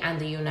country and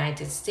the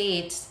United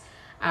States,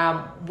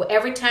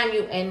 every time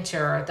you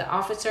enter, the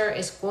officer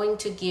is going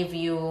to give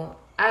you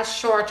a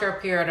shorter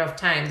period of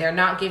time. They're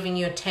not giving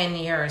you 10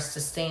 years to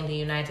stay in the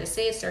United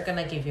States. They're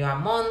going to give you a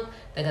month.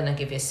 They're going to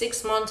give you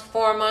 6 months,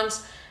 4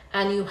 months,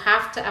 and you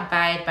have to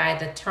abide by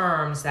the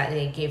terms that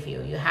they give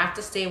you. You have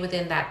to stay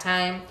within that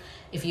time.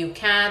 If you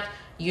can't,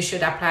 you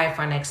should apply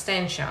for an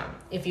extension.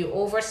 If you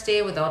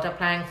overstay without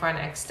applying for an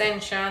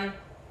extension,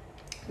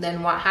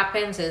 then what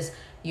happens is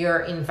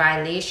you're in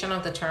violation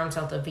of the terms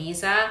of the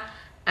visa.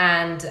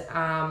 And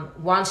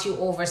once you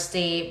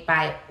overstay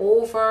by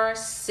over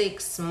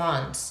 6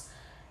 months,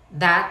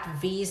 that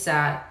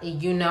visa,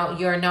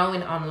 you're now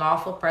in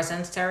unlawful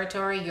presence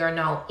territory. You're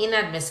now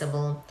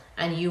inadmissible,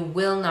 and you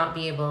will not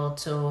be able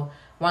to,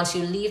 once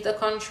you leave the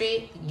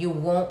country, you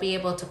won't be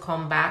able to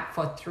come back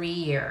for 3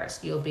 years.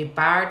 You'll be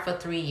barred for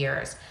 3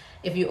 years.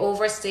 If you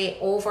overstay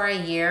over a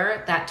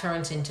year, that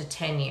turns into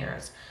 10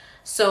 years.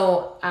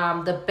 So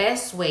the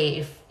best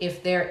way,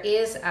 if there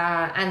is,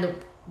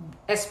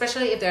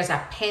 especially if there's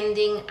a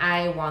pending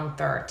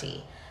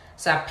I-130.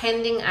 So a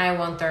pending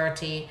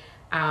I-130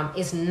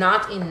 is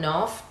not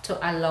enough to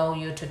allow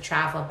you to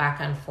travel back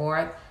and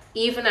forth.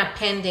 Even a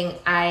pending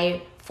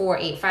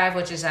I-485,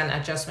 which is an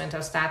adjustment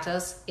of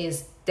status,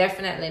 is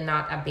definitely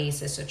not a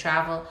basis to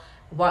travel.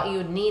 What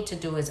you need to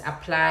do is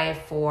apply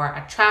for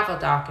a travel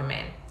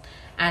document.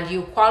 And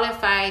you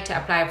qualify to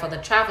apply for the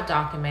travel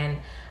document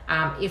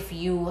if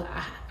you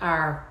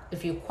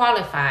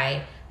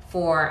qualify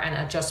for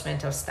an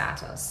adjustment of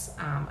status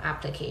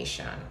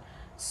application.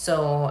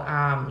 So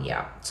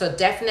so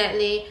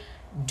definitely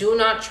do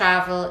not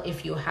travel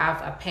if you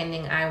have a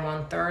pending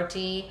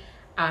I-130,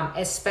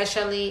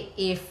 especially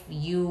if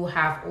you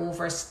have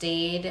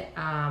overstayed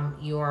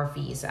your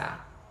visa.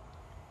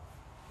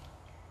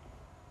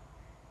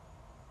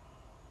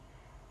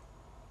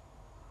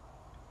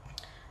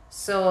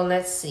 So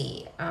let's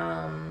see.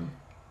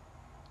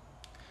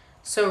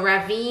 So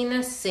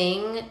Raveen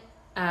Singh,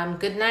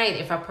 good night.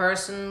 If a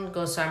person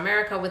goes to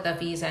America with a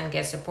visa and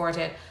gets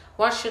deported,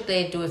 what should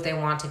they do if they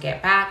want to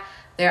get back?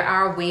 There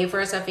are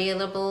waivers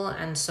available,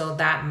 and so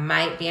that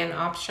might be an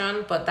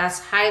option, but that's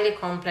highly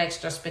complex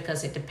just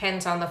because it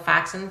depends on the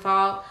facts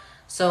involved.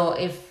 So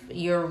if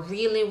you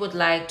really would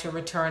like to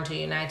return to the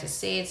United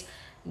States,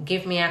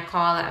 give me a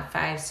call at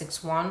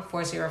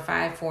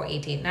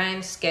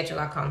 561-405-4889, schedule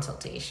a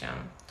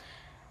consultation.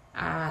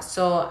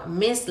 So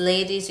Miss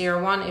Lady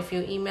 01, if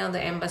you email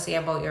the embassy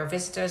about your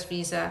visitor's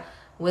visa,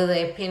 will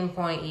they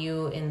pinpoint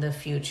you in the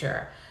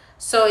future?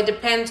 So it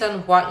depends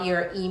on what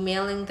you're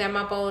emailing them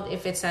about.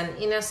 If it's an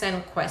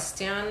innocent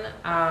question,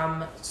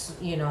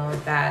 you know,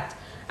 that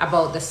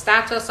about the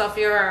status of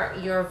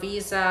your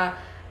visa,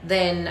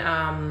 then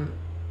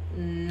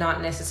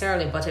not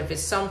necessarily. But if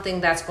it's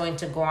something that's going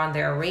to go on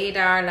their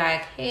radar,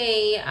 like,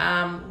 hey,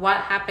 what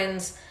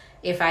happens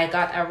if I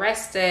got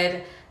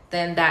arrested,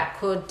 then that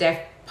could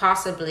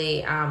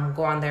possibly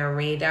go on their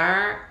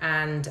radar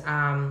and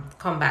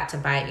come back to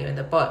bite you in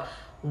the butt.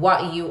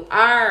 What you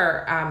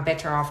are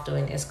better off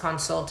doing is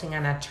consulting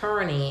an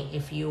attorney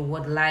if you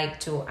would like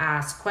to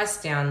ask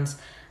questions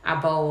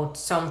about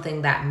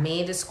something that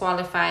may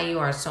disqualify you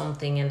or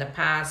something in the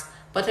past.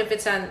 But if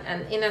it's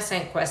an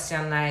innocent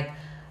question like,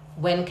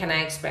 when can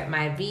I expect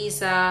my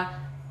visa,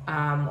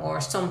 or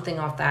something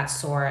of that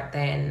sort,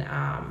 then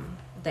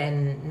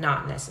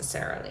not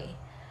necessarily.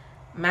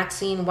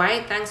 Maxine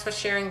White, thanks for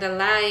sharing the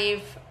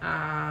live.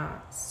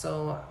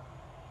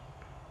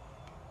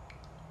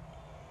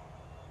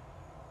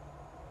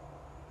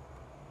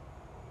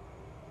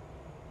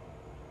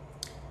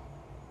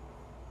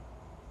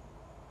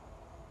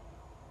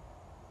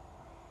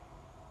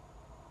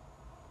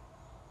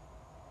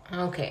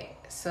 Okay,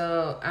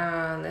 so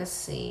let's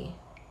see.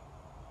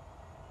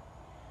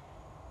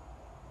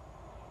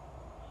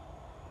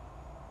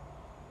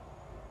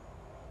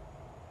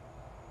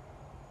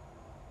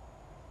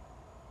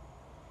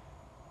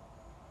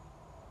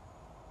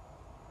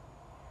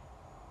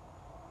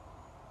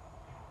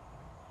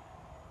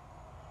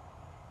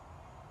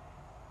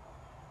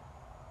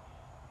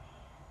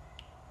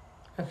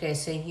 Okay,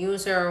 so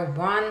user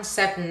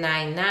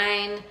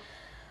 1799.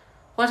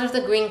 What if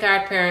the green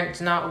card parent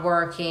is not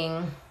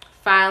working?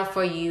 File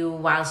for you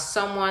while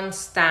someone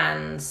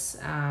stands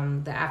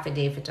the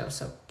affidavit of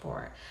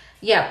support.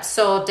 Yep,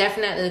 so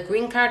definitely the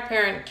green card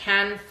parent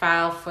can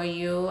file for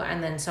you,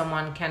 and then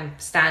someone can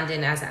stand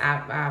in as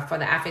for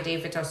the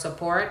affidavit of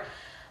support.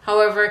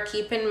 However,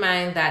 keep in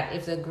mind that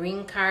if the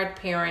green card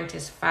parent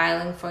is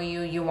filing for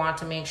you, you want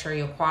to make sure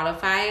you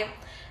qualify.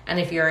 And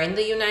if you're in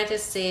the United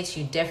States,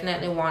 you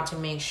definitely want to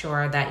make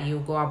sure that you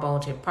go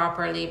about it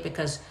properly,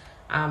 because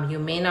you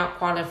may not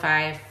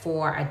qualify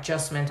for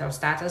adjustment of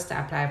status to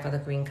apply for the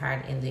green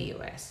card in the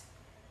U.S.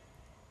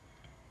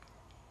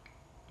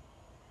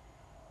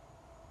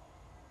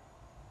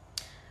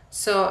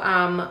 So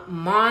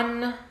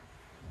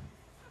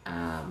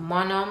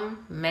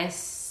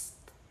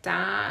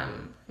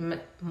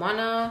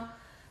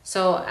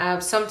So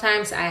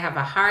sometimes I have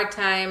a hard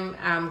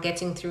time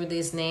getting through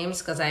these names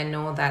because I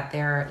know that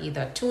they're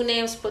either two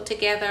names put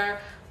together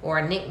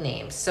or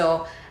nicknames.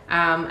 So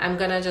I'm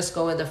going to just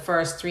go with the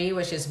first three,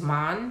 which is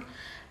Mon.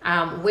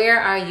 Where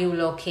are you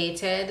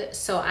located?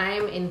 So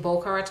I'm in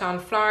Boca Raton,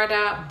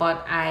 Florida,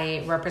 but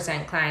I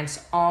represent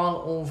clients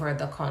all over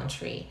the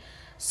country.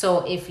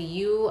 So if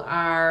you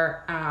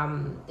are,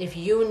 if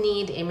you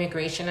need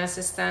immigration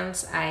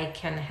assistance, I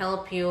can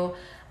help you.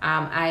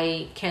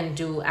 I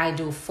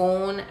do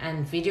phone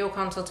and video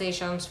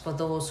consultations for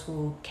those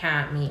who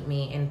can't meet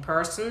me in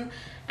person.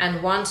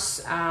 And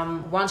once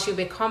you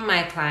become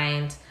my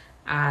client,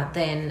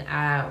 then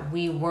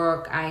we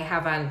work. I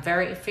have a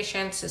very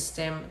efficient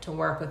system to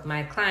work with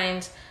my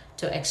clients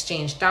to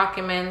exchange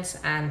documents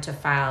and to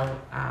file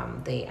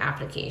the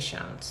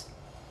applications.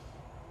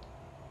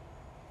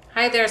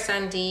 Hi there,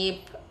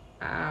 Sandeep.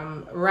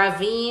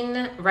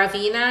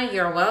 Ravina,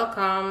 you're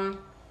welcome.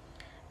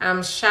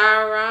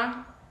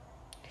 Sharara.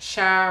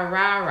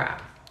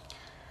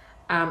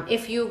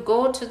 If you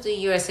go to the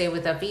USA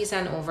with a visa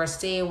and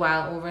overstay,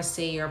 while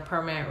overstay your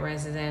permanent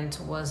resident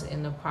was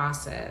in the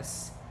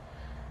process.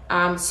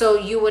 So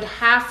you would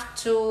have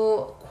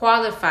to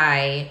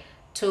qualify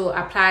to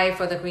apply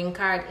for the green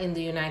card in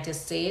the United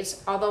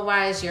States.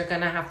 Otherwise, you're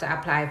going to have to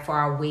apply for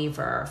a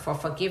waiver for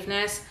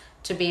forgiveness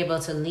to be able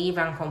to leave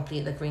and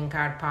complete the green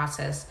card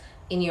process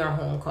in your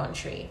home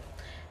country.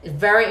 It's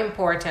very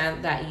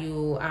important that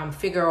you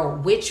figure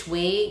out which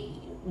way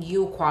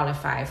you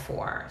qualify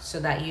for so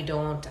that you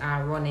don't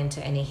run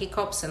into any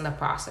hiccups in the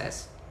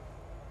process.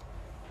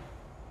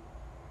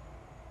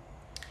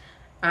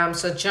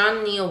 So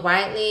John Neil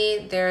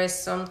Whiteley, there is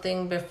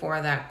something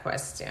before that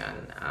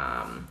question.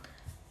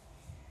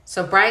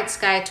 So Bright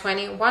Sky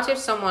 20, what if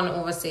someone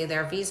overstay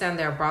their visa and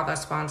their brother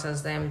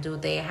sponsors them? Do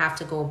they have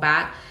to go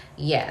back?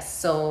 Yes,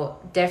 so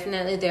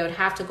definitely they would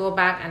have to go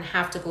back and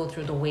have to go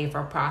through the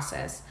waiver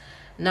process.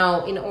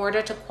 Now, in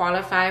order to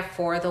qualify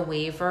for the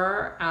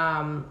waiver,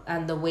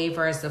 and the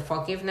waiver is the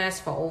forgiveness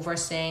for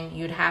overstaying,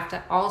 you'd have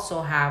to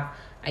also have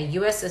a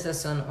U.S.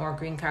 citizen or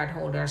green card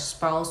holder,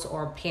 spouse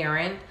or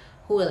parent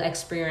who will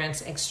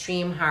experience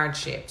extreme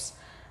hardships.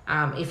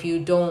 if you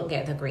don't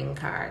get the green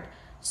card.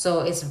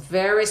 So it's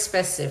very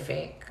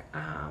specific.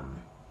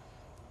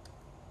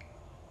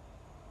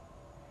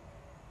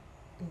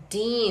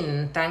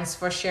 Dean, thanks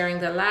for sharing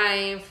the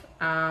live.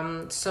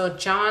 So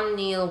John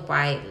Neil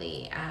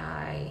Whiteley,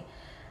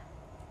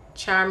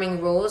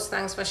 Charming Rose,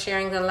 thanks for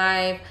sharing the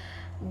live.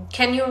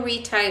 Can you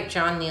retype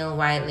John Neil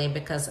Whiteley,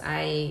 because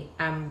I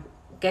am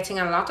getting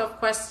a lot of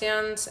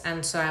questions,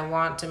 and so I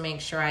want to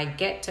make sure I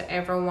get to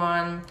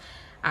everyone.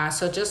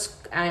 So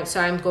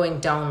I'm going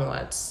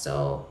downwards.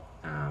 So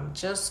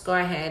just go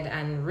ahead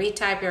and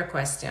retype your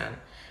question,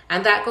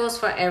 and that goes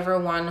for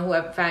everyone who,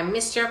 if I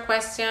missed your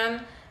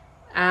question,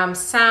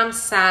 Sam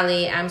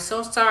Sally, I'm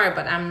so sorry,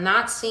 but I'm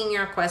not seeing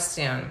your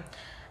question.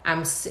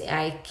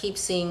 I keep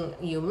seeing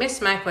you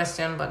miss my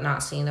question, but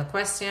not seeing the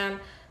question.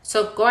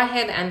 So go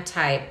ahead and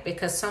type,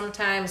 because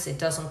sometimes it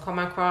doesn't come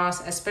across,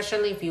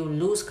 especially if you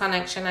lose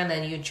connection and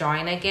then you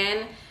join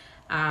again,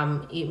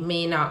 it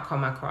may not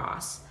come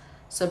across.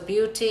 So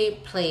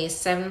Beauty Place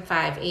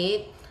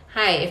 758.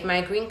 Hi, if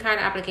my green card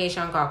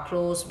application got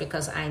closed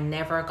because I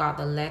never got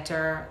the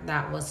letter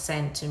that was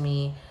sent to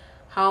me,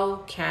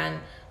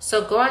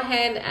 so go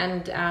ahead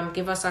and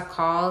give us a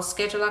call,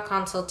 schedule a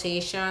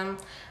consultation,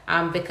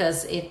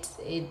 because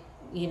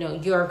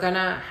you're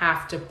gonna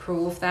have to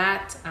prove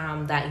that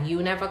that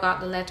you never got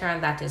the letter,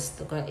 and that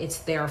it's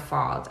their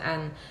fault,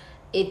 and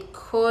it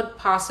could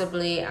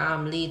possibly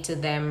lead to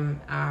them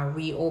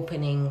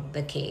reopening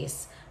the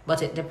case,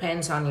 but it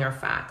depends on your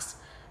facts.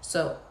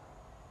 So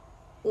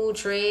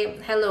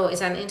Udre, hello, is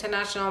an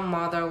international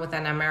mother with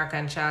an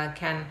American child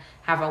can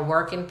have a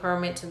working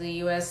permit to the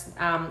U.S.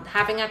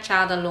 Having a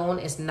child alone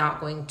is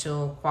not going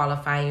to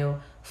qualify you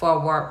for a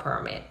work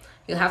permit.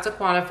 You'll have to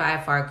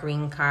qualify for a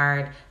green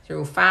card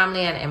through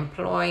family and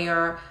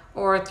employer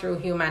or through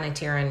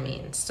humanitarian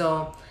means.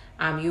 So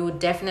you would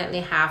definitely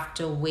have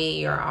to weigh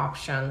your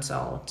options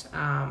out.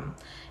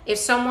 If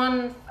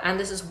someone, and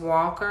this is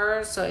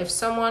Walker, so if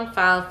someone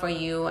filed for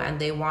you and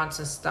they want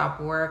to stop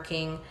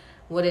working,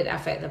 would it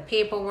affect the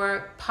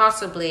paperwork?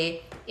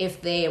 Possibly.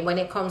 When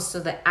it comes to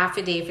the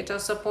affidavit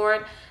of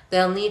support,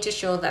 they'll need to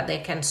show that they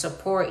can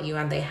support you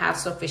and they have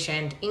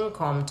sufficient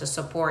income to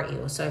support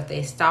you. So if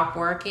they stop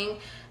working,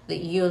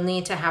 you'll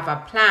need to have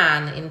a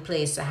plan in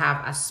place to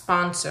have a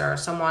sponsor,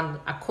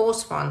 a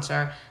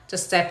co-sponsor, to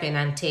step in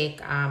and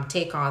take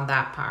on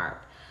that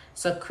part.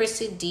 So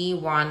Chrissy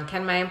D1,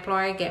 can my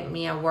employer get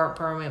me a work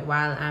permit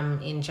while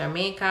I'm in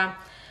Jamaica?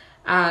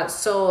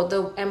 So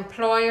the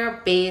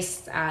employer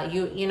based,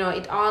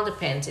 it all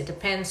depends. It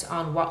depends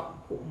on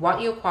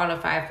what you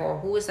qualify for,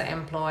 who is the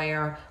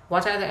employer,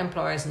 what are the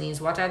employer's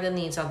needs, what are the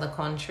needs of the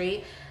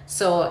country.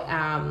 So,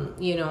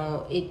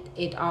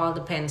 it all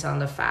depends on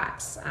the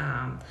facts.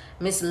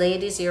 Miss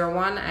Lady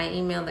 01, I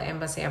emailed the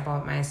embassy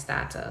about my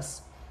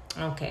status.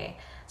 Okay.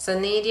 So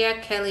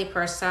Nadia Kelly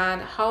Persad,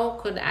 how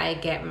could I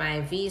get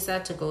my visa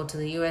to go to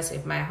the U.S.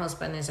 if my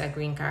husband is a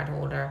green card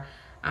holder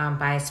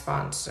by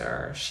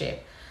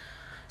sponsorship?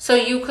 So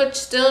you could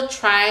still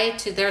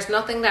there's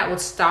nothing that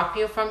would stop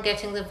you from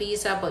getting the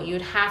visa, but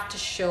you'd have to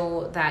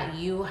show that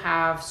you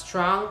have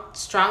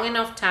strong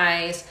enough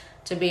ties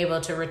to be able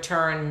to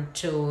return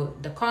to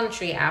the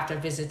country after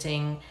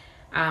visiting,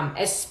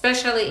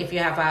 especially if you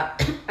have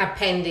a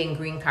pending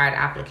green card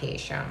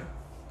application.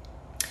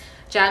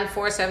 Jan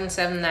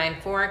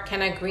 47794,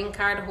 can a green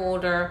card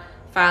holder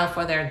file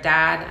for their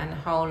dad, and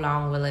how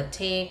long will it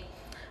take?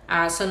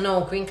 So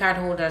no, green card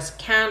holders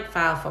can't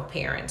file for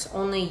parents.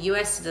 Only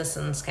U.S.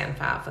 citizens can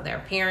file for their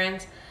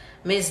parents.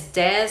 Ms.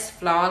 Des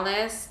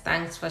Flawless,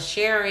 thanks for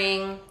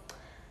sharing.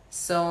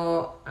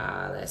 So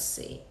let's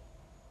see.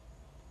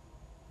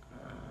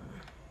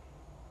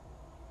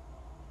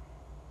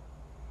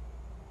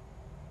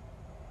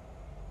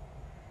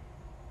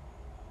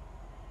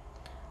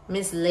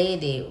 Miss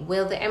Lady,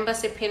 will the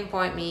embassy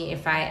pinpoint me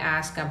if I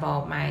ask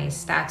about my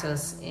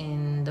status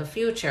in the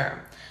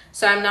future?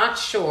 So I'm not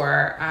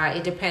sure.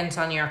 It depends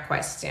on your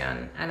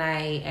question, and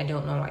I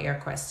don't know what your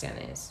question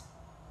is.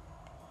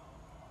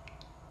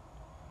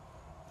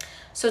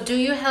 So do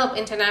you help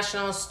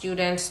international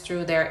students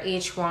through their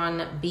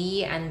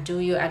H-1B, and do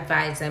you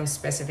advise them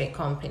specific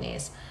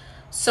companies?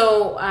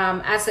 So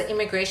as an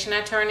immigration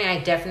attorney,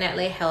 I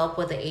definitely help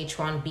with the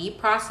H-1B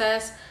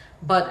process,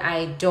 but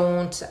I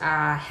don't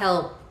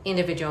help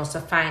individuals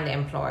to find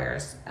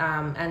employers.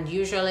 And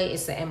usually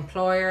it's the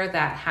employer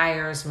that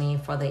hires me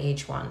for the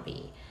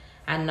H-1B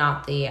and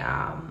not the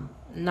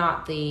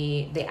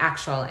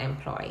actual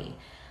employee.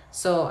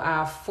 So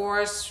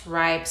Force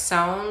Ripe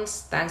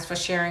Sounds, thanks for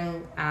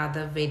sharing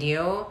the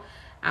video.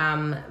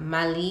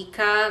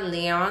 Malika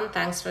Leon,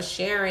 thanks for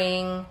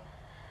sharing.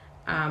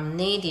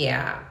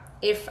 Nadia,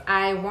 if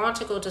I want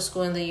to go to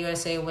school in the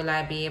USA, will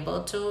I be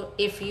able to?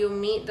 If you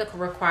meet the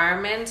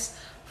requirements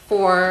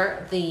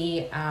for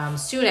the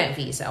student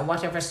visa,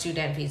 whatever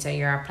student visa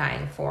you're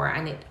applying for,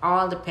 and it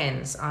all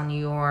depends on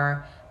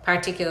your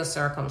particular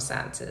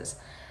circumstances.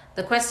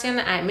 The question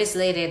Miss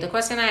Lady, the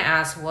question I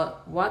asked,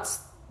 what's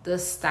the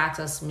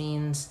status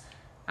means,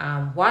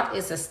 what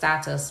is the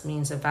status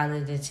means the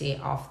validity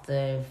of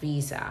the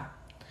visa.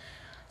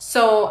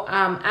 So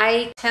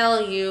I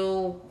tell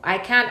you, I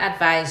can't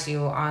advise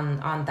you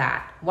on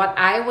that. What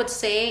I would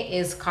say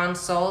is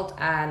consult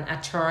an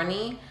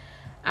attorney,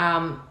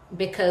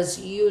 because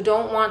you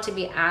don't want to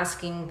be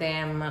asking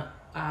them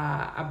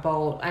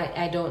about.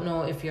 I don't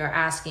know if you're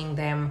asking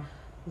them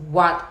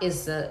what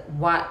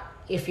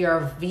if your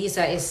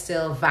visa is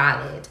still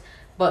valid.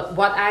 But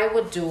what I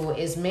would do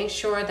is make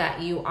sure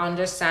that you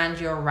understand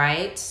your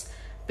rights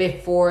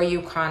before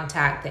you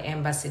contact the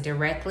embassy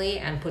directly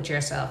and put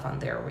yourself on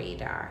their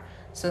radar.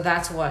 So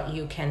that's what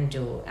you can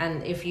do.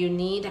 And if you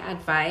need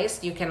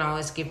advice, you can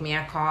always give me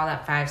a call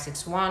at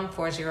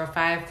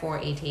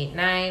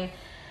 561-405-4889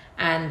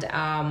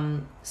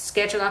 and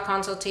schedule a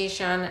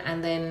consultation.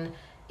 And then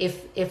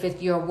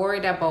if you're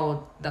worried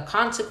about the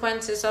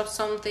consequences of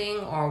something,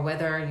 or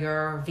whether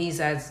your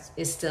visa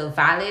is still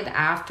valid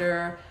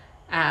after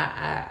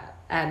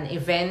an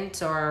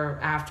event or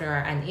after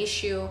an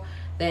issue,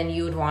 then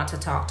you'd want to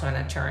talk to an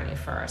attorney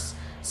first.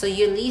 So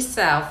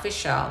Yulisa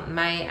official,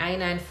 my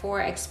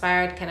I-94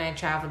 expired. Can I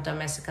travel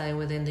domestically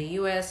within the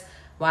U.S.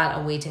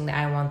 while awaiting the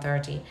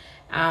I-130?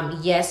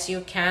 Yes, you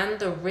can.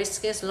 The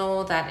risk is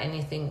low that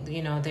anything,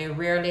 they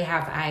rarely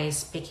have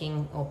ICE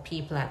picking up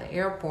people at the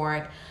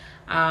airport.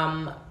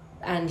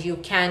 And you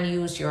can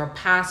use your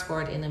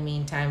passport in the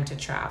meantime to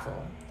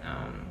travel.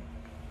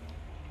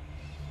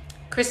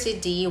 Chrissy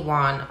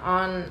D1,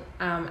 I'm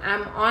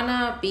on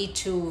a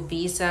B2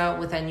 visa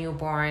with a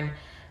newborn.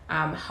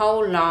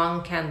 How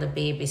long can the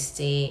baby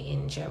stay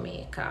in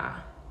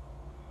Jamaica?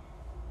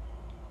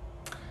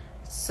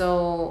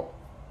 So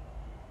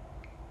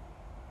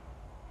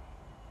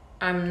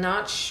I'm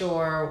not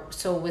sure.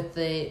 So with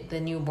the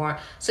newborn,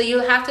 so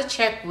you'll have to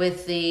check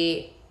with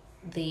the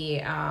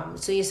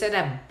so you said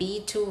a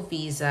B2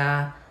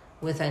 visa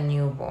with a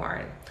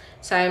newborn.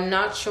 So I'm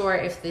not sure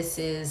if this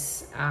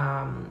is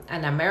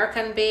an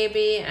American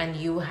baby and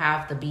you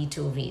have the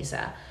B2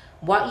 visa.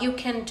 What you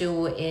can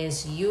do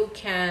is you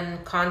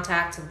can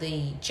contact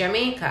the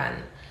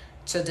Jamaican,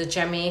 so the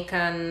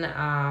Jamaican,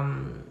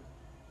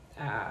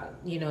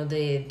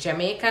 the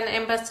Jamaican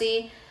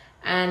embassy,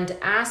 and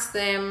ask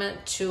them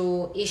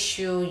to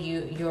issue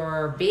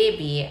your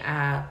baby.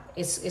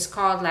 It's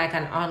called like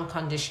an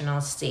unconditional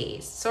stay,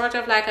 sort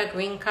of like a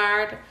green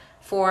card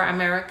for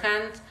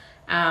Americans.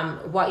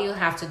 What you'll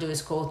have to do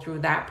is go through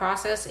that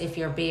process if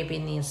your baby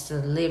needs to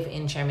live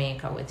in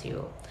Jamaica with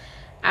you.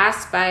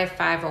 Asked by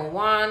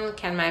 501,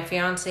 can my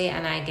fiance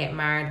and I get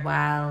married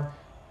while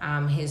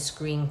his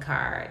green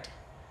card?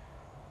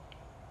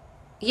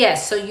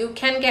 Yes, so you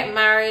can get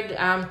married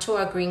to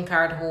a green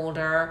card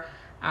holder,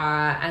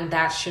 and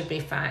that should be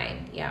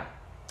fine. Yeah.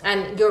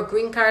 And your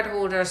green card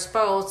holder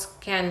spouse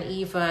can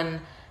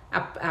even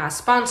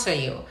sponsor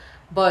you.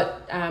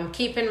 But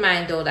keep in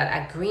mind, though, that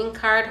a green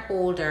card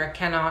holder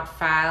cannot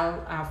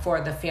file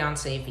for the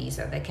fiancé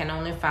visa. They can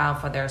only file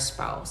for their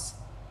spouse.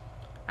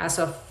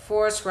 So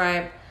Force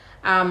Ripe,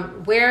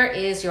 where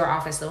is your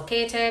office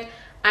located?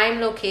 I'm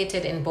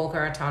located in Boca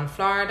Raton,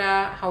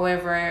 Florida.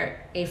 However,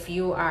 if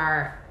you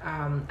are,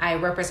 I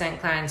represent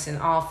clients in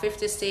all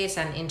 50 states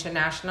and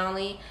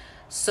internationally.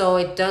 So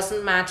it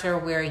doesn't matter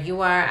where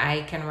you are,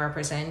 I can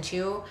represent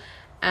you.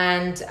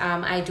 And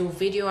I do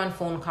video and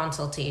phone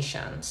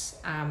consultations.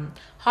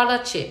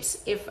 Holla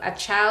Chips, if a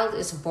child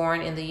is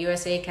born in the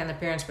USA, can the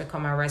parents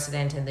become a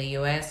resident in the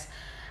US?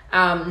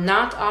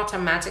 Not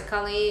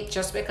automatically.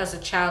 Just because a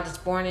child is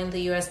born in the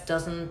US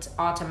doesn't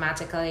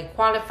automatically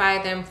qualify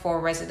them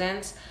for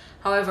residence.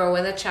 However,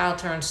 when the child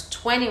turns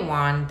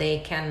 21, they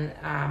can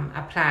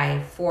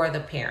apply for the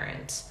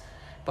parents.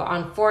 But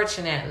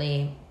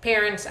unfortunately,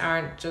 parents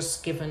aren't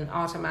just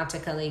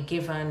automatically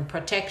given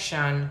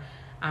protection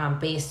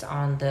based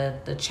on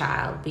the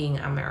child being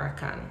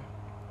American.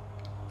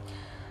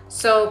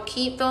 So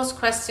keep those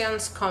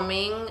questions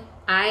coming.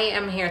 I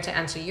am here to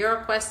answer your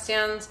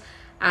questions.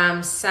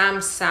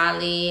 Sam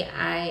Sally,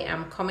 I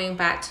am coming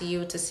back to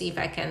you to see if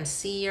I can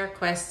see your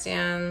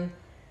question.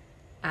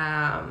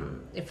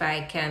 If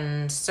I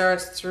can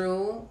search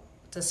through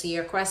to see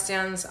your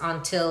questions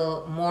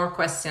until more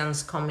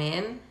questions come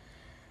in.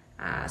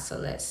 So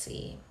let's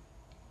see.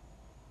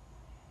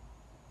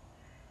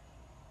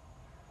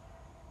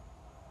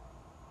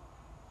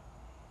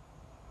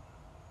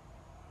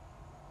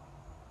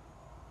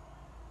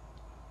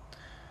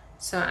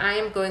 So I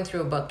am going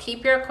through, but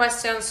keep your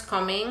questions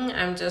coming.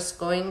 I'm just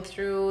going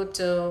through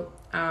to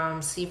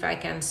see if I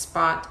can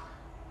spot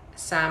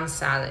Sam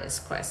Sally's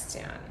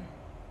question.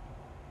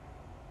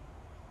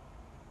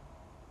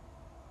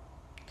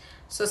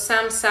 So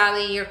Sam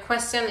Sally, your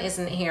question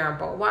isn't here,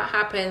 but what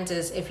happens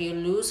is if you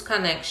lose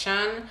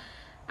connection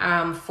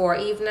for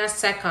even a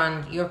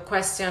second, your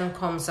question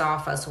comes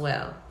off as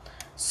well.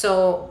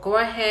 So go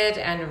ahead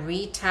and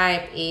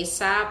retype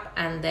ASAP,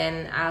 and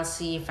then I'll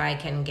see if I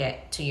can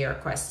get to your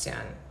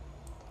question.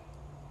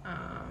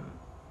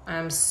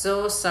 I'm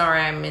so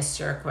sorry I missed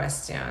your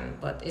question,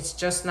 but it's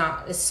just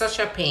not, it's such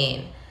a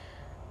pain.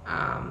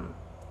 Holla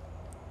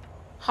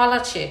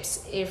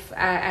Chips, if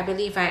I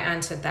believe I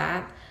answered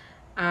that.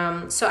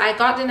 So I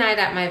got denied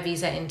at my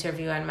visa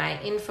interview, and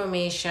my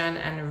information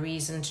and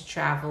reason to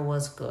travel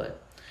was good.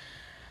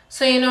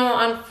 So,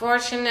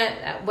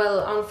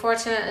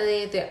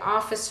 unfortunately, the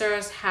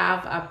officers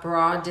have a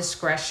broad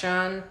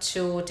discretion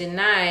to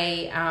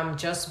deny,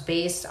 just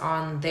based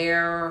on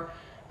their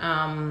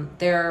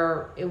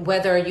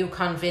whether you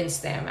convince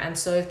them. And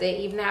so if they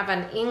even have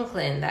an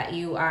inkling that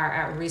you are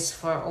at risk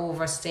for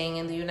overstaying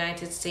in the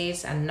United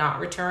States and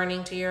not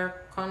returning to your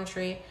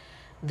country,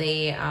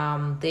 they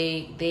have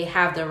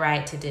the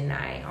right to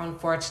deny.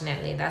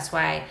 Unfortunately, that's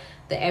why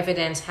the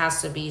evidence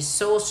has to be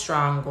so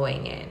strong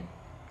going in.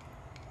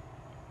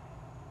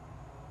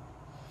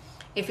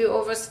 If you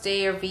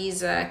overstay your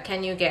visa,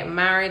 can you get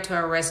married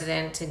to a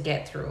resident to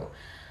get through?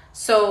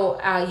 So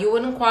you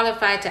wouldn't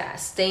qualify to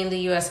stay in the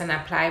U.S. and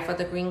apply for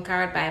the green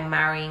card by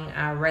marrying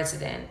a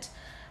resident.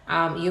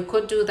 You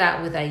could do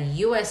that with a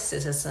U.S.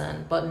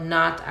 citizen, but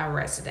not a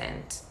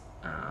resident.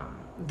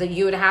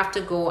 You would have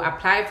to go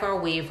apply for a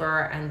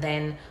waiver, and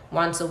then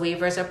once the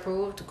waiver is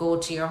approved, go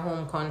to your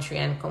home country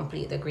and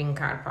complete the green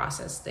card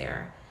process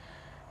there.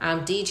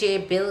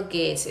 DJ Bill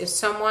Gates, if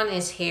someone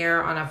is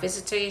here on a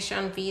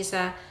visitation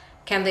visa,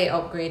 can they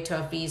upgrade to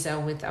a visa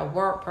with a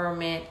work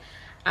permit?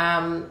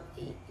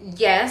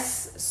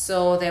 Yes,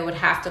 so they would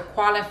have to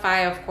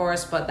qualify, of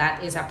course, but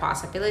that is a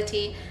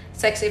possibility.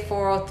 Sexy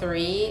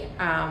 403,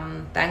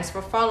 thanks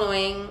for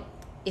following.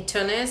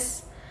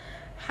 Itunis,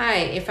 hi,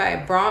 if I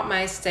brought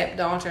my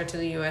stepdaughter to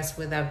the US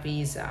with a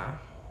visa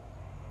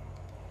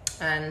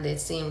and it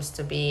seems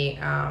to be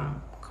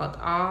cut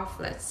off,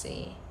 let's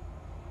see.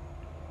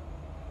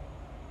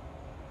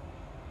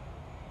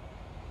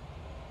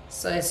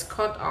 So it's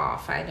cut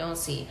off. I don't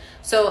see.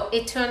 So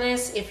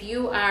Itunis, if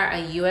you are a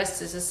U.S.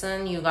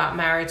 citizen, you got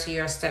married to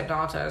your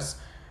stepdaughter's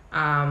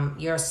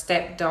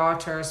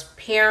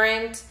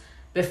parent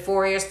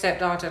before your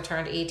stepdaughter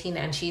turned 18,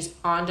 and she's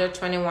under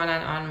 21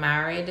 and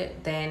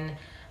unmarried, then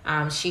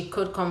she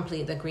could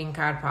complete the green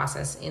card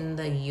process in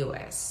the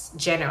U.S.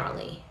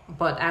 generally.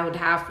 But I would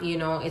have,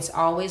 it's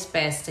always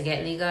best to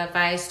get legal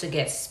advice to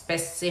get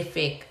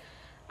specific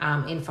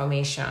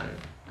information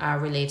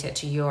related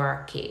to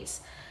your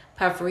case.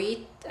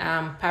 Pavrite,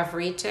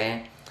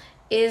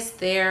 is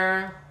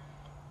there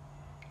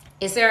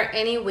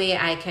any way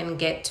I can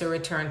get to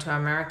return to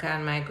America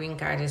and my green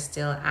card is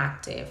still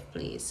active,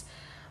 please?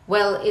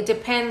 Well, it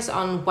depends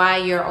on why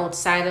you're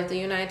outside of the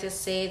United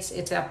States.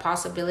 It's a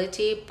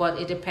possibility, but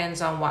it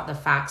depends on what the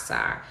facts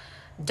are.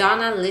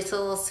 Donna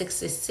Little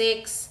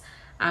 66,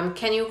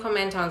 can you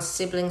comment on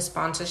sibling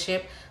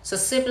sponsorship? So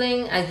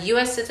a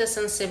U.S.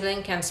 citizen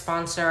sibling can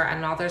sponsor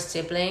another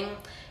sibling.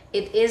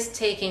 It is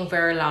taking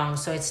very long,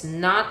 so it's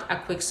not a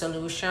quick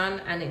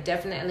solution, and it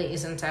definitely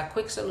isn't a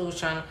quick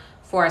solution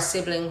for a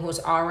sibling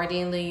who's already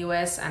in the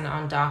U.S. and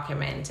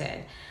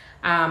undocumented.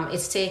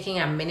 It's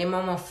taking a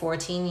minimum of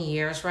 14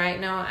 years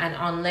right now, and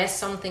unless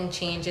something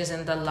changes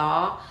in the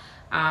law,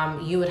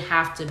 you would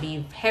have to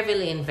be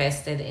heavily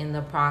invested in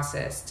the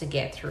process to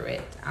get through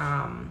it.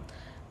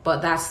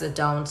 But that's the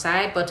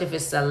downside. But if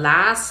it's the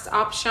last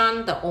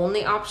option, the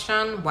only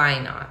option, why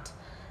not?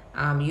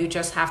 You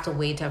just have to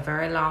wait a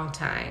very long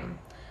time.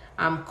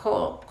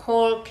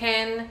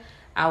 Colken,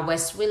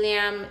 West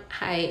William,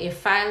 hi, if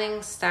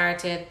filing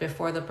started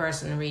before the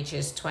person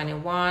reaches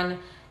 21,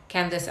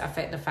 can this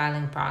affect the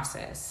filing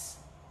process?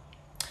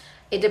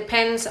 It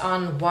depends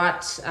on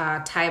what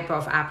type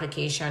of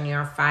application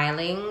you're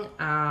filing.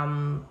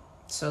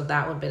 So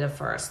that would be the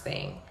first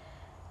thing.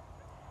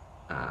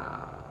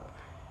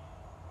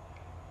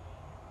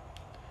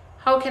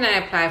 How can I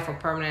apply for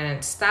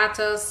permanent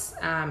status?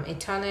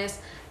 Itonis,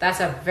 that's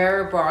a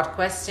very broad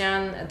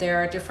question.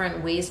 There are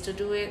different ways to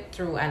do it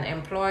through an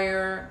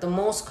employer. The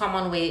most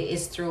common way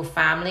is through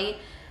family.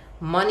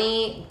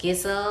 Money,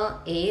 Gizzle,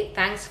 8,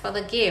 thanks for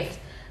the gift.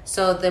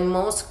 So the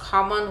most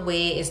common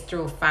way is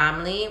through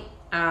family.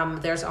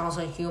 There's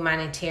also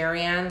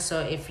humanitarian. So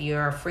if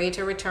you're afraid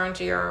to return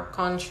to your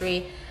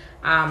country,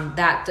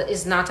 that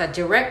is not a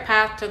direct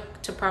path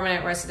to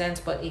permanent residence,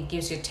 but it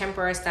gives you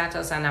temporary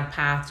status and a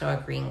path to a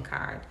green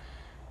card.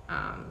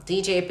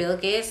 DJ Bill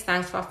Gates,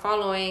 thanks for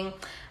following.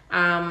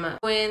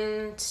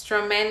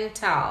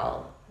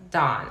 Instrumental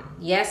Don,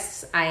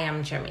 yes, I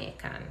am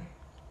Jamaican.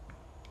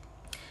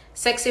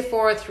 Sexy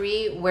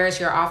 403, where's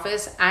your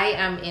office? I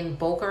am in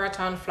Boca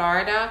Raton,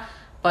 Florida,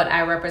 but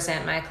I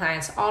represent my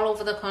clients all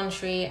over the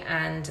country,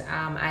 and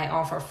I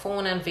offer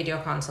phone and video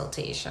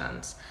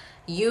consultations.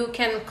 You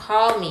can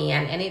call me,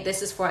 and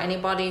this is for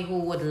anybody who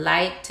would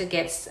like to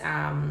get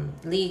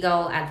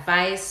legal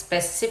advice,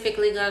 specific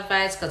legal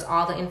advice, because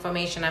all the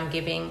information I'm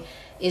giving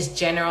is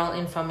general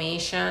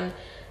information.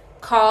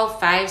 Call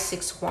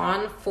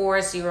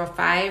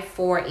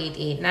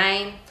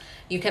 561-405-4889.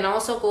 You can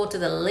also go to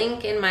the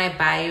link in my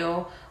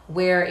bio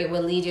where it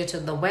will lead you to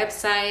the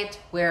website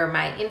where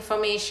my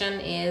information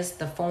is,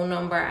 the phone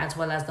number, as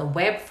well as the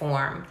web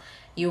form.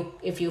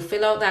 If you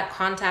fill out that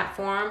contact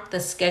form, the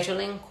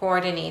scheduling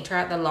coordinator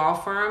at the law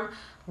firm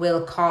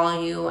will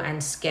call you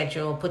and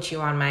put you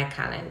on my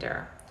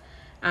calendar.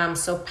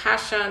 So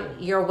Passion,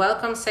 you're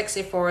welcome,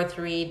 Sexy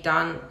 403,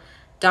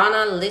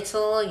 Donna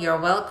Little, you're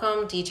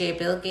welcome. DJ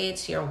Bill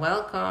Gates, you're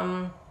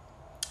welcome.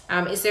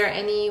 Is there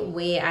any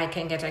way I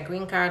can get a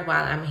green card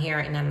while I'm here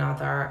in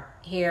another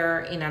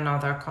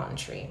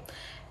country?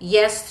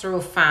 Yes,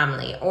 through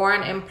family or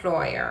an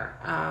employer.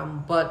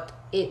 But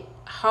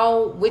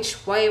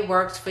which way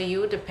works for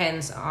you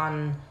depends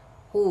on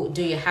who.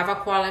 Do you have a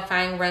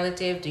qualifying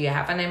relative? Do you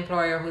have an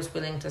employer who's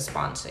willing to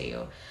sponsor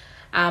you?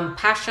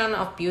 Passion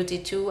of Beauty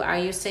 2, are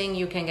you saying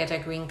you can get a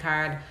green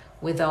card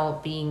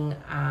without being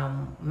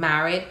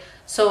married?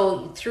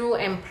 So through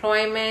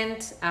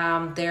employment,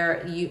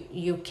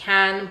 you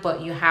can,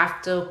 but you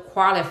have to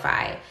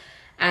qualify.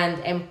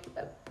 And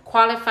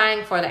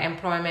qualifying for the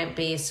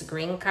employment-based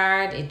green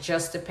card, it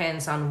just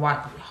depends on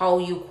how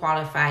you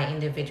qualify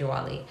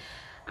individually.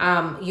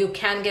 You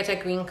can get a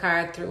green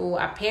card through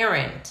a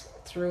parent,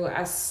 through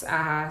a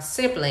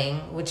sibling,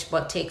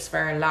 but takes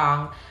very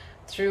long,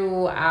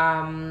 through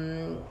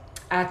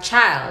a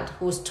child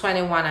who's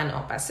 21 and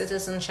up, a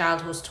citizen child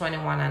who's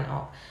 21 and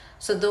up.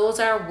 So those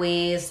are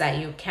ways that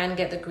you can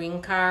get the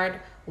green card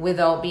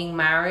without being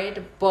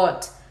married,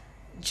 but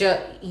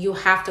you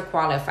have to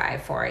qualify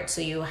for it.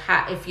 So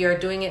if you're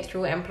doing it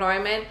through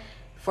employment,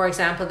 for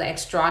example, the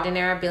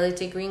Extraordinary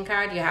Ability Green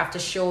Card, you have to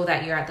show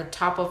that you're at the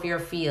top of your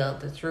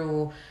field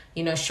through,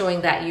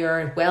 showing that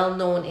you're well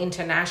known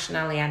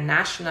internationally and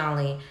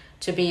nationally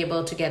to be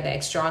able to get the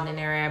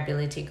Extraordinary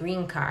Ability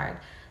Green Card.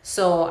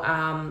 So,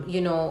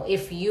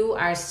 if you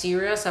are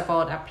serious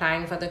about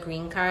applying for the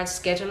green card,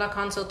 schedule a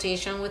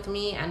consultation with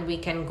me and we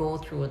can go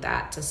through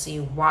that to see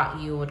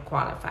what you would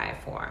qualify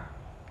for.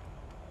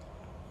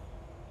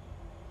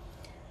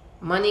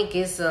 Money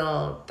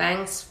Gizzle,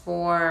 thanks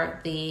for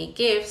the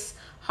gifts.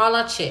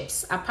 Holla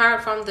Chips,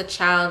 apart from the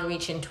child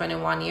reaching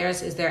 21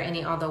 years, is there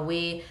any other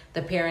way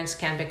the parents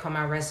can become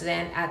a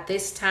resident? At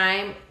this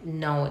time,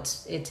 no,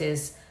 it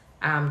is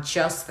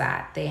just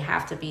that. They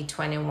have to be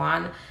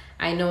 21.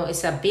 I know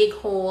it's a big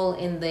hole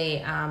in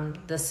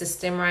the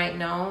system right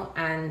now,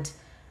 and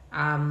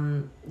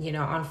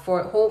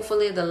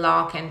hopefully the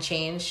law can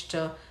change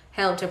to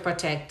help to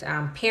protect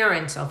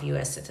parents of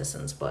U.S.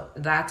 citizens, but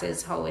that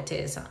is how it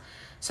is.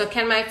 So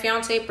can my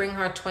fiance bring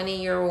her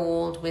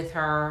 20-year-old with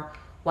her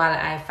while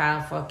I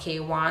file for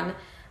K1?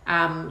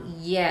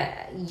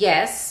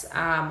 Yes.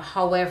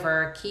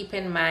 However, keep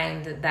in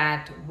mind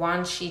that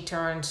once she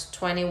turns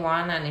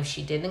 21, and if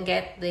she didn't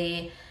get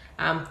the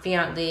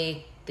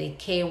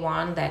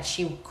K1, that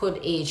she could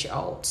age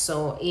out.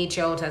 So age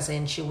out as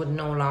in she would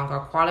no longer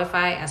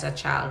qualify as a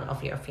child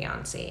of your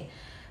fiance.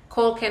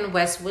 Colkin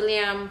West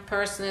William,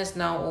 person is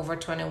now over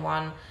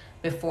 21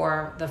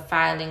 before the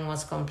filing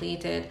was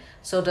completed.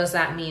 So does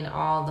that mean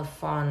all the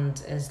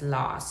fund is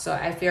lost? So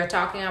if you're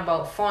talking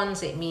about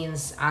funds, it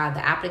means the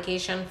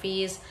application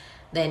fees,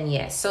 then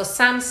yes. So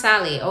Sam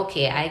Sally,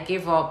 okay, I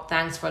give up.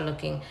 Thanks for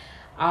looking.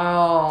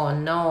 Oh,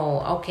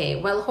 no. Okay,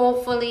 well,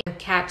 hopefully I'll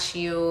catch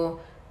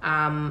you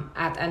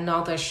at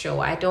another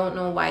show. I don't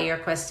know why your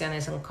question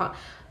isn't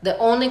the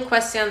only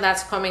question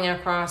that's coming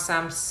across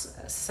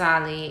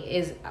Sally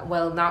is,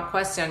 well, not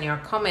question, your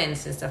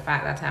comments is the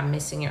fact that I'm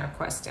missing your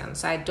question.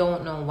 So I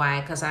don't know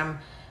why, because I'm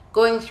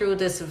going through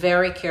this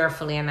very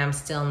carefully and I'm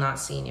still not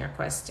seeing your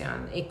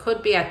question. It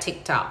could be a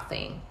TikTok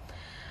thing.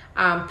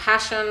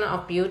 Passion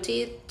of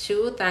Beauty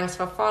 2, thanks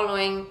for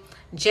following.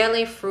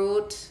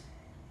 Jellyfruit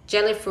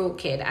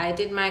Kid, I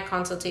did my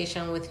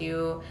consultation with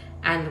you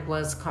and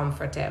was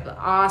comfortable.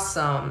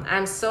 Awesome.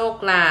 I'm so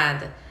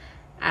glad.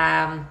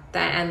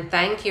 And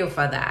thank you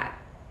for that.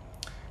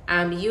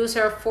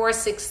 User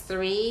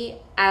 463,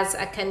 as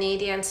a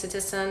Canadian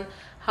citizen,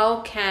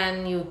 how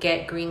can you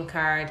get green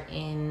card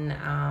in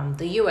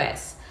the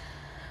US?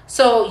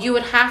 So you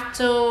would have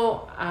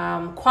to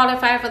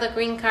qualify for the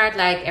green card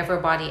like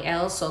everybody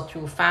else. So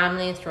through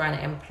family, through an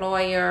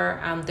employer.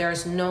 There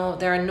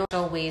are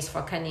no ways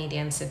for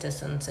Canadian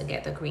citizens to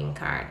get the green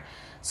card.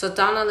 So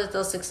Donna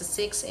Little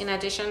 66, in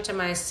addition to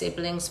my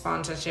sibling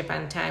sponsorship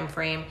and time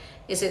frame,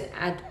 is it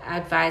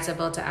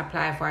advisable to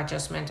apply for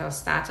adjustment of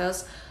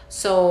status?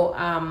 So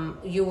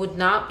you would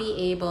not be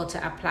able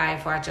to apply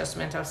for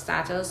adjustment of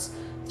status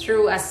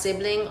through a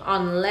sibling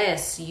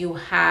unless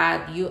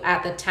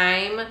at the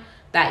time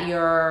that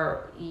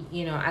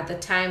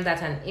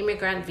an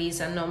immigrant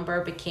visa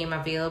number became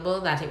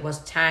available, that it was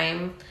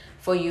time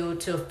for you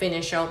to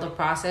finish out the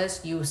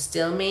process, you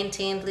still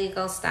maintained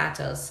legal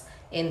status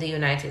in the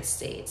United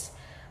States,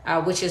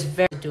 which is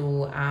very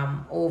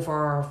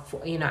over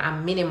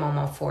a minimum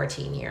of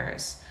 14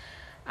 years.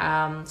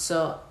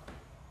 So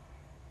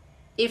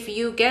if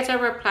you get a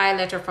reply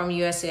letter from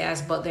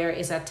USCIS but there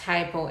is a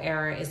typo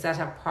error, is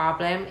that a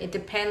problem? It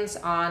depends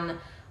on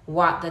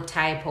what the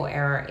typo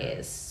error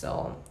is.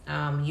 So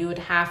you would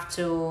have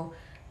to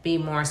be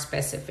more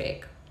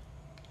specific.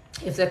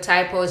 If the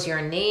typo is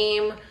your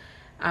name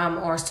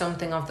or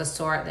something of the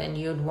sort, then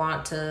you'd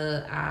want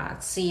to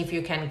see if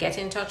you can get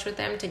in touch with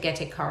them to get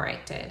it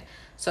corrected.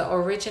 So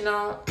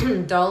original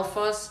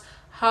Dolphus,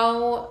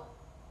 how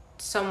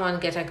someone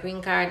get a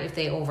green card if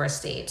they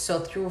overstayed? So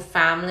through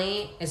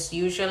family, it's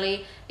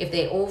usually if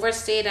they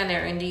overstayed and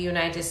they're in the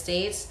United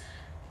States,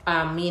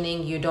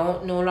 meaning you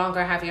don't no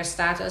longer have your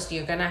status,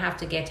 you're gonna have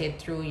to get it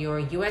through your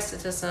U.S.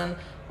 citizen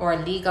or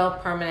legal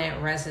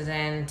permanent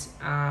resident.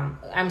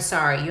 I'm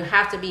sorry, you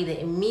have to be the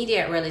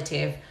immediate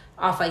relative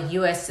of a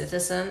U.S.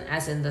 citizen,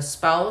 as in the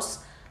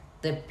spouse,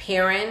 the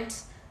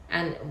parent,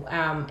 and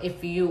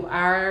if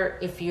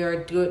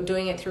you're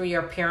doing it through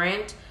your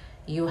parent,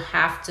 you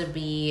have to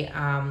be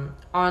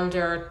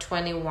under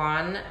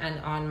 21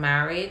 and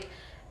unmarried,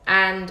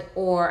 and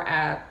or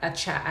a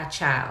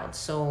child,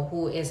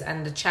 so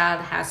and the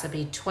child has to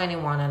be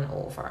 21 and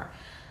over.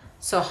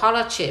 So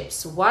holla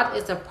chips, what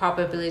is the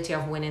probability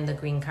of winning the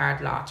green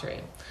card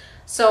lottery?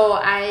 So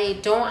I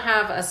don't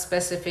have a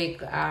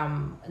specific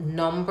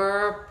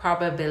number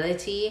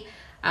probability,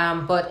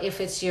 but if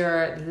it's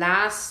your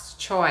last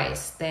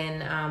choice,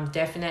 then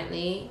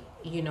definitely,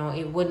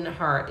 it wouldn't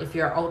hurt if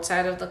you're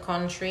outside of the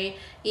country,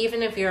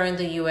 even if you're in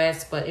the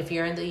US. But if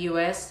you're in the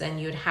US, then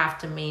you'd have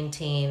to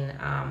maintain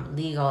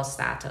legal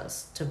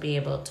status to be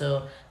able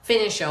to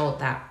finish out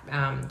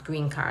that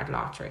green card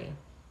lottery.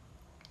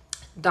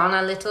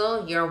 Donna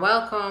Little, you're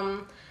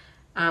welcome.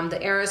 The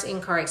error is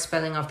incorrect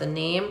spelling of the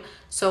name.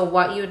 So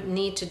what you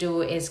need to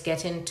do is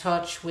get in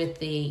touch with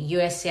the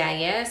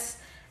USCIS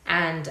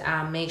and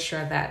make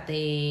sure that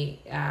they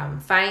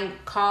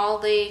call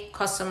the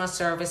customer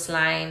service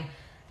line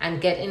and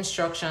get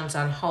instructions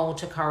on how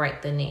to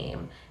correct the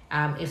name.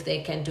 If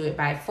they can do it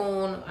by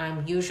phone,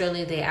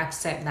 usually they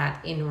accept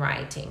that in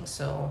writing.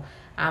 So,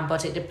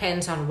 but it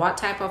depends on what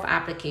type of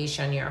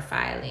application you're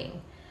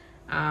filing.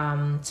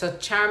 So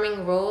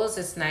Charming Rose,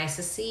 it's nice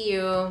to see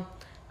you.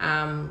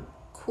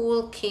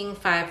 Cool King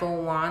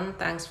 501,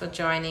 thanks for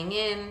joining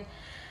in.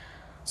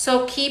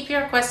 So keep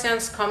your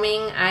questions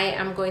coming. I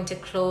am going to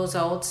close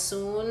out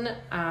soon,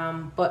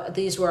 but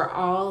these were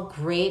all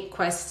great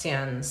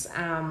questions.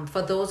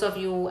 For those of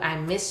you, I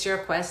missed your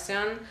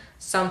question.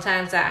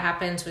 Sometimes that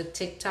happens with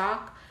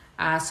TikTok.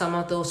 Some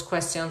of those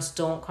questions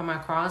don't come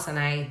across, and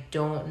I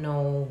don't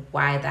know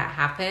why that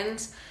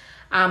happens.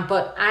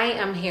 But I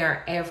am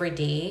here every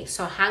day,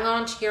 so hang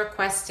on to your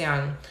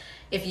question.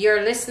 If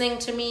you're listening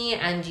to me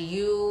and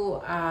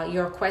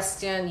your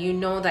question,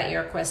 that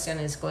your question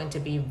is going to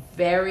be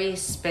very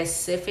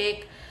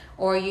specific,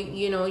 or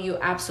you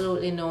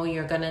absolutely know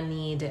you're gonna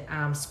need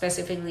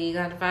specific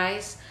legal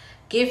advice,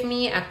 give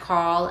me a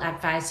call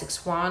at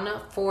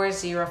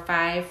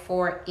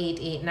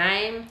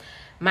 561-405-4889.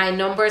 My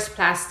number is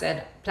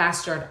plastered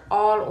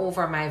all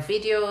over my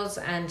videos,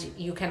 and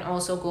you can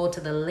also go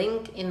to the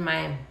link in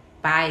my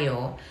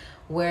bio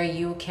where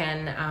you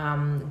can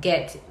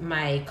get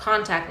my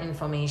contact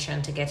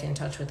information to get in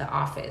touch with the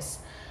office.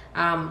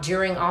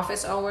 During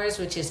office hours,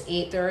 which is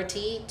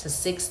 8:30 to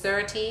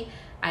 6:30,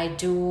 I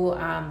do,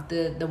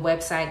 the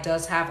website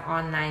does have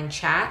online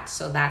chat,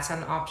 so that's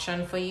an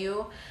option for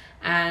you.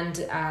 And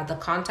the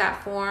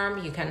contact form,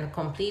 you can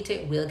complete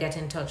it, we'll get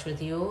in touch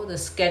with you. The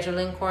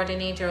scheduling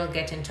coordinator will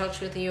get in touch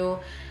with you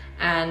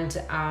and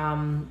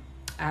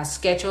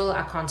schedule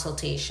a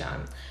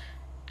consultation.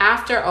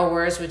 After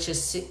hours, which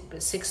is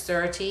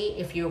 6:30,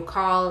 if you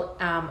call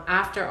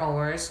after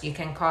hours, you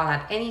can call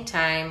at any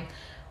time.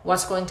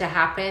 What's going to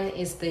happen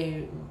is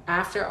the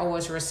after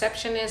hours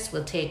receptionist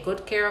will take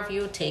good care of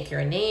you, take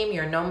your name,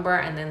 your number,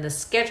 and then the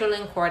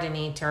scheduling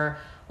coordinator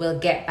will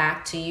get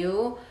back to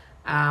you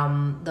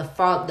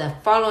the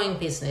following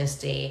business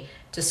day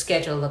to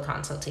schedule the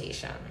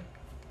consultation.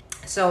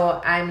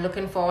 So I'm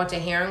looking forward to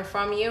hearing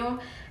from you.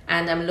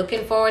 And I'm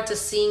looking forward to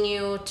seeing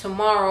you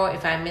tomorrow.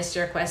 If I missed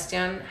your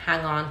question,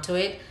 hang on to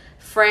it.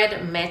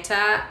 Fred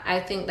Meta,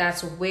 I think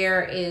that's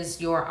where is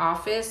your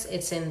office.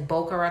 It's in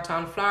Boca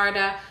Raton,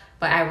 Florida,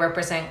 but I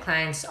represent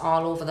clients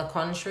all over the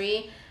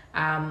country.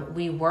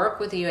 We work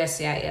with the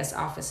USCIS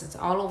offices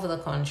all over the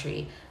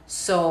country.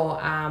 So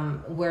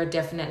we're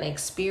definitely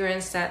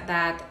experienced at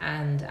that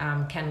and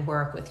can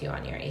work with you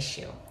on your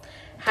issue.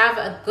 Have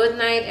a good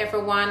night,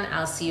 everyone.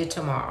 I'll see you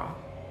tomorrow.